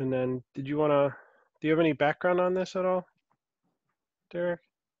 And then do you have any background on this at all, Derek?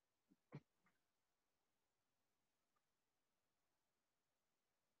 I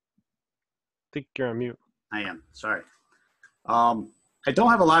think you're on mute. I am, sorry. I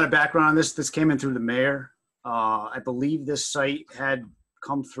don't have a lot of background on this. This came in through the mayor. I believe this site had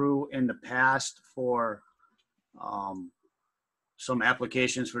come through in the past for some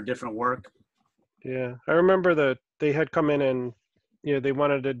applications for different work. Yeah, I remember that they had come in and they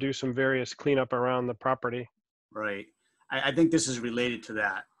wanted to do some various cleanup around the property. Right. I think this is related to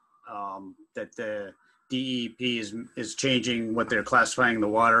that, that the DEP is changing what they're classifying the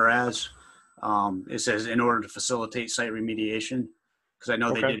water as. It says in order to facilitate site remediation, because I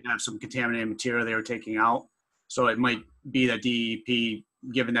know they did have some contaminated material they were taking out. So it might be that DEP,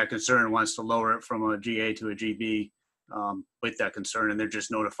 given that concern, wants to lower it from a GA to a GB with that concern, and they're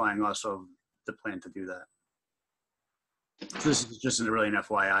just notifying us of the plan to do that. So this is just really an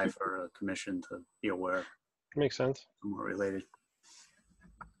FYI for a commission to be aware. Makes sense. Somewhat related.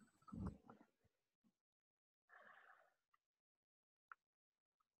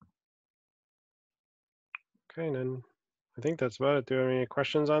 Okay, and then I think that's about it. Do you have any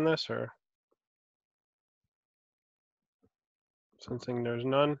questions on this, or sensing there's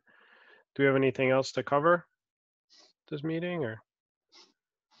none? Do we have anything else to cover this meeting, or?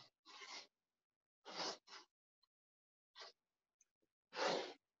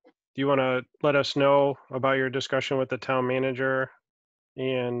 Do you want to let us know about your discussion with the town manager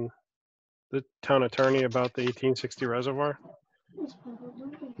and the town attorney about the 1860 reservoir?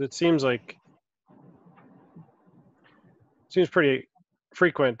 It seems pretty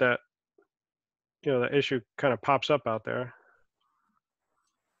frequent that the issue kind of pops up out there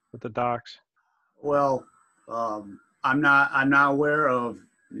with the docks. Well, I'm not aware of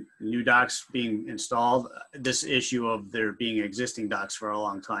new docks being installed. This issue of there being existing docks for a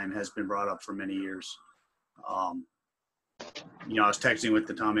long time has been brought up for many years. I was texting with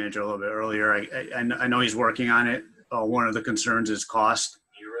the town manager a little bit earlier. I know he's working on it. One of the concerns is cost.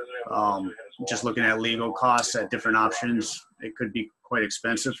 Just looking at legal costs at different options, it could be quite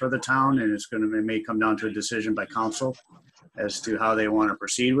expensive for the town, and it may come down to a decision by council as to how they want to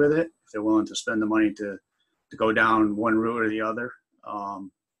proceed with it. If they're willing to spend the money to go down one route or the other.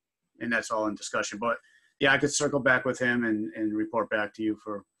 And that's all in discussion. But yeah, I could circle back with him and report back to you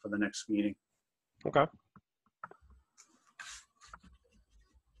for the next meeting. Okay. I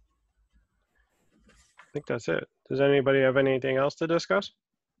think that's it. Does anybody have anything else to discuss?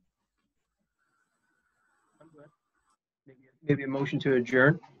 Maybe a motion to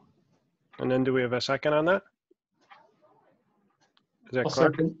adjourn. And then do we have a second on that? Is that I'll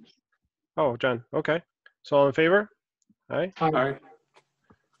Clark? second. Oh, John. Okay. So all in favor? Aye. Aye. Aye.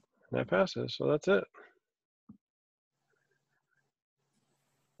 That passes. So that's it.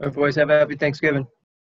 Boys, have a happy Thanksgiving.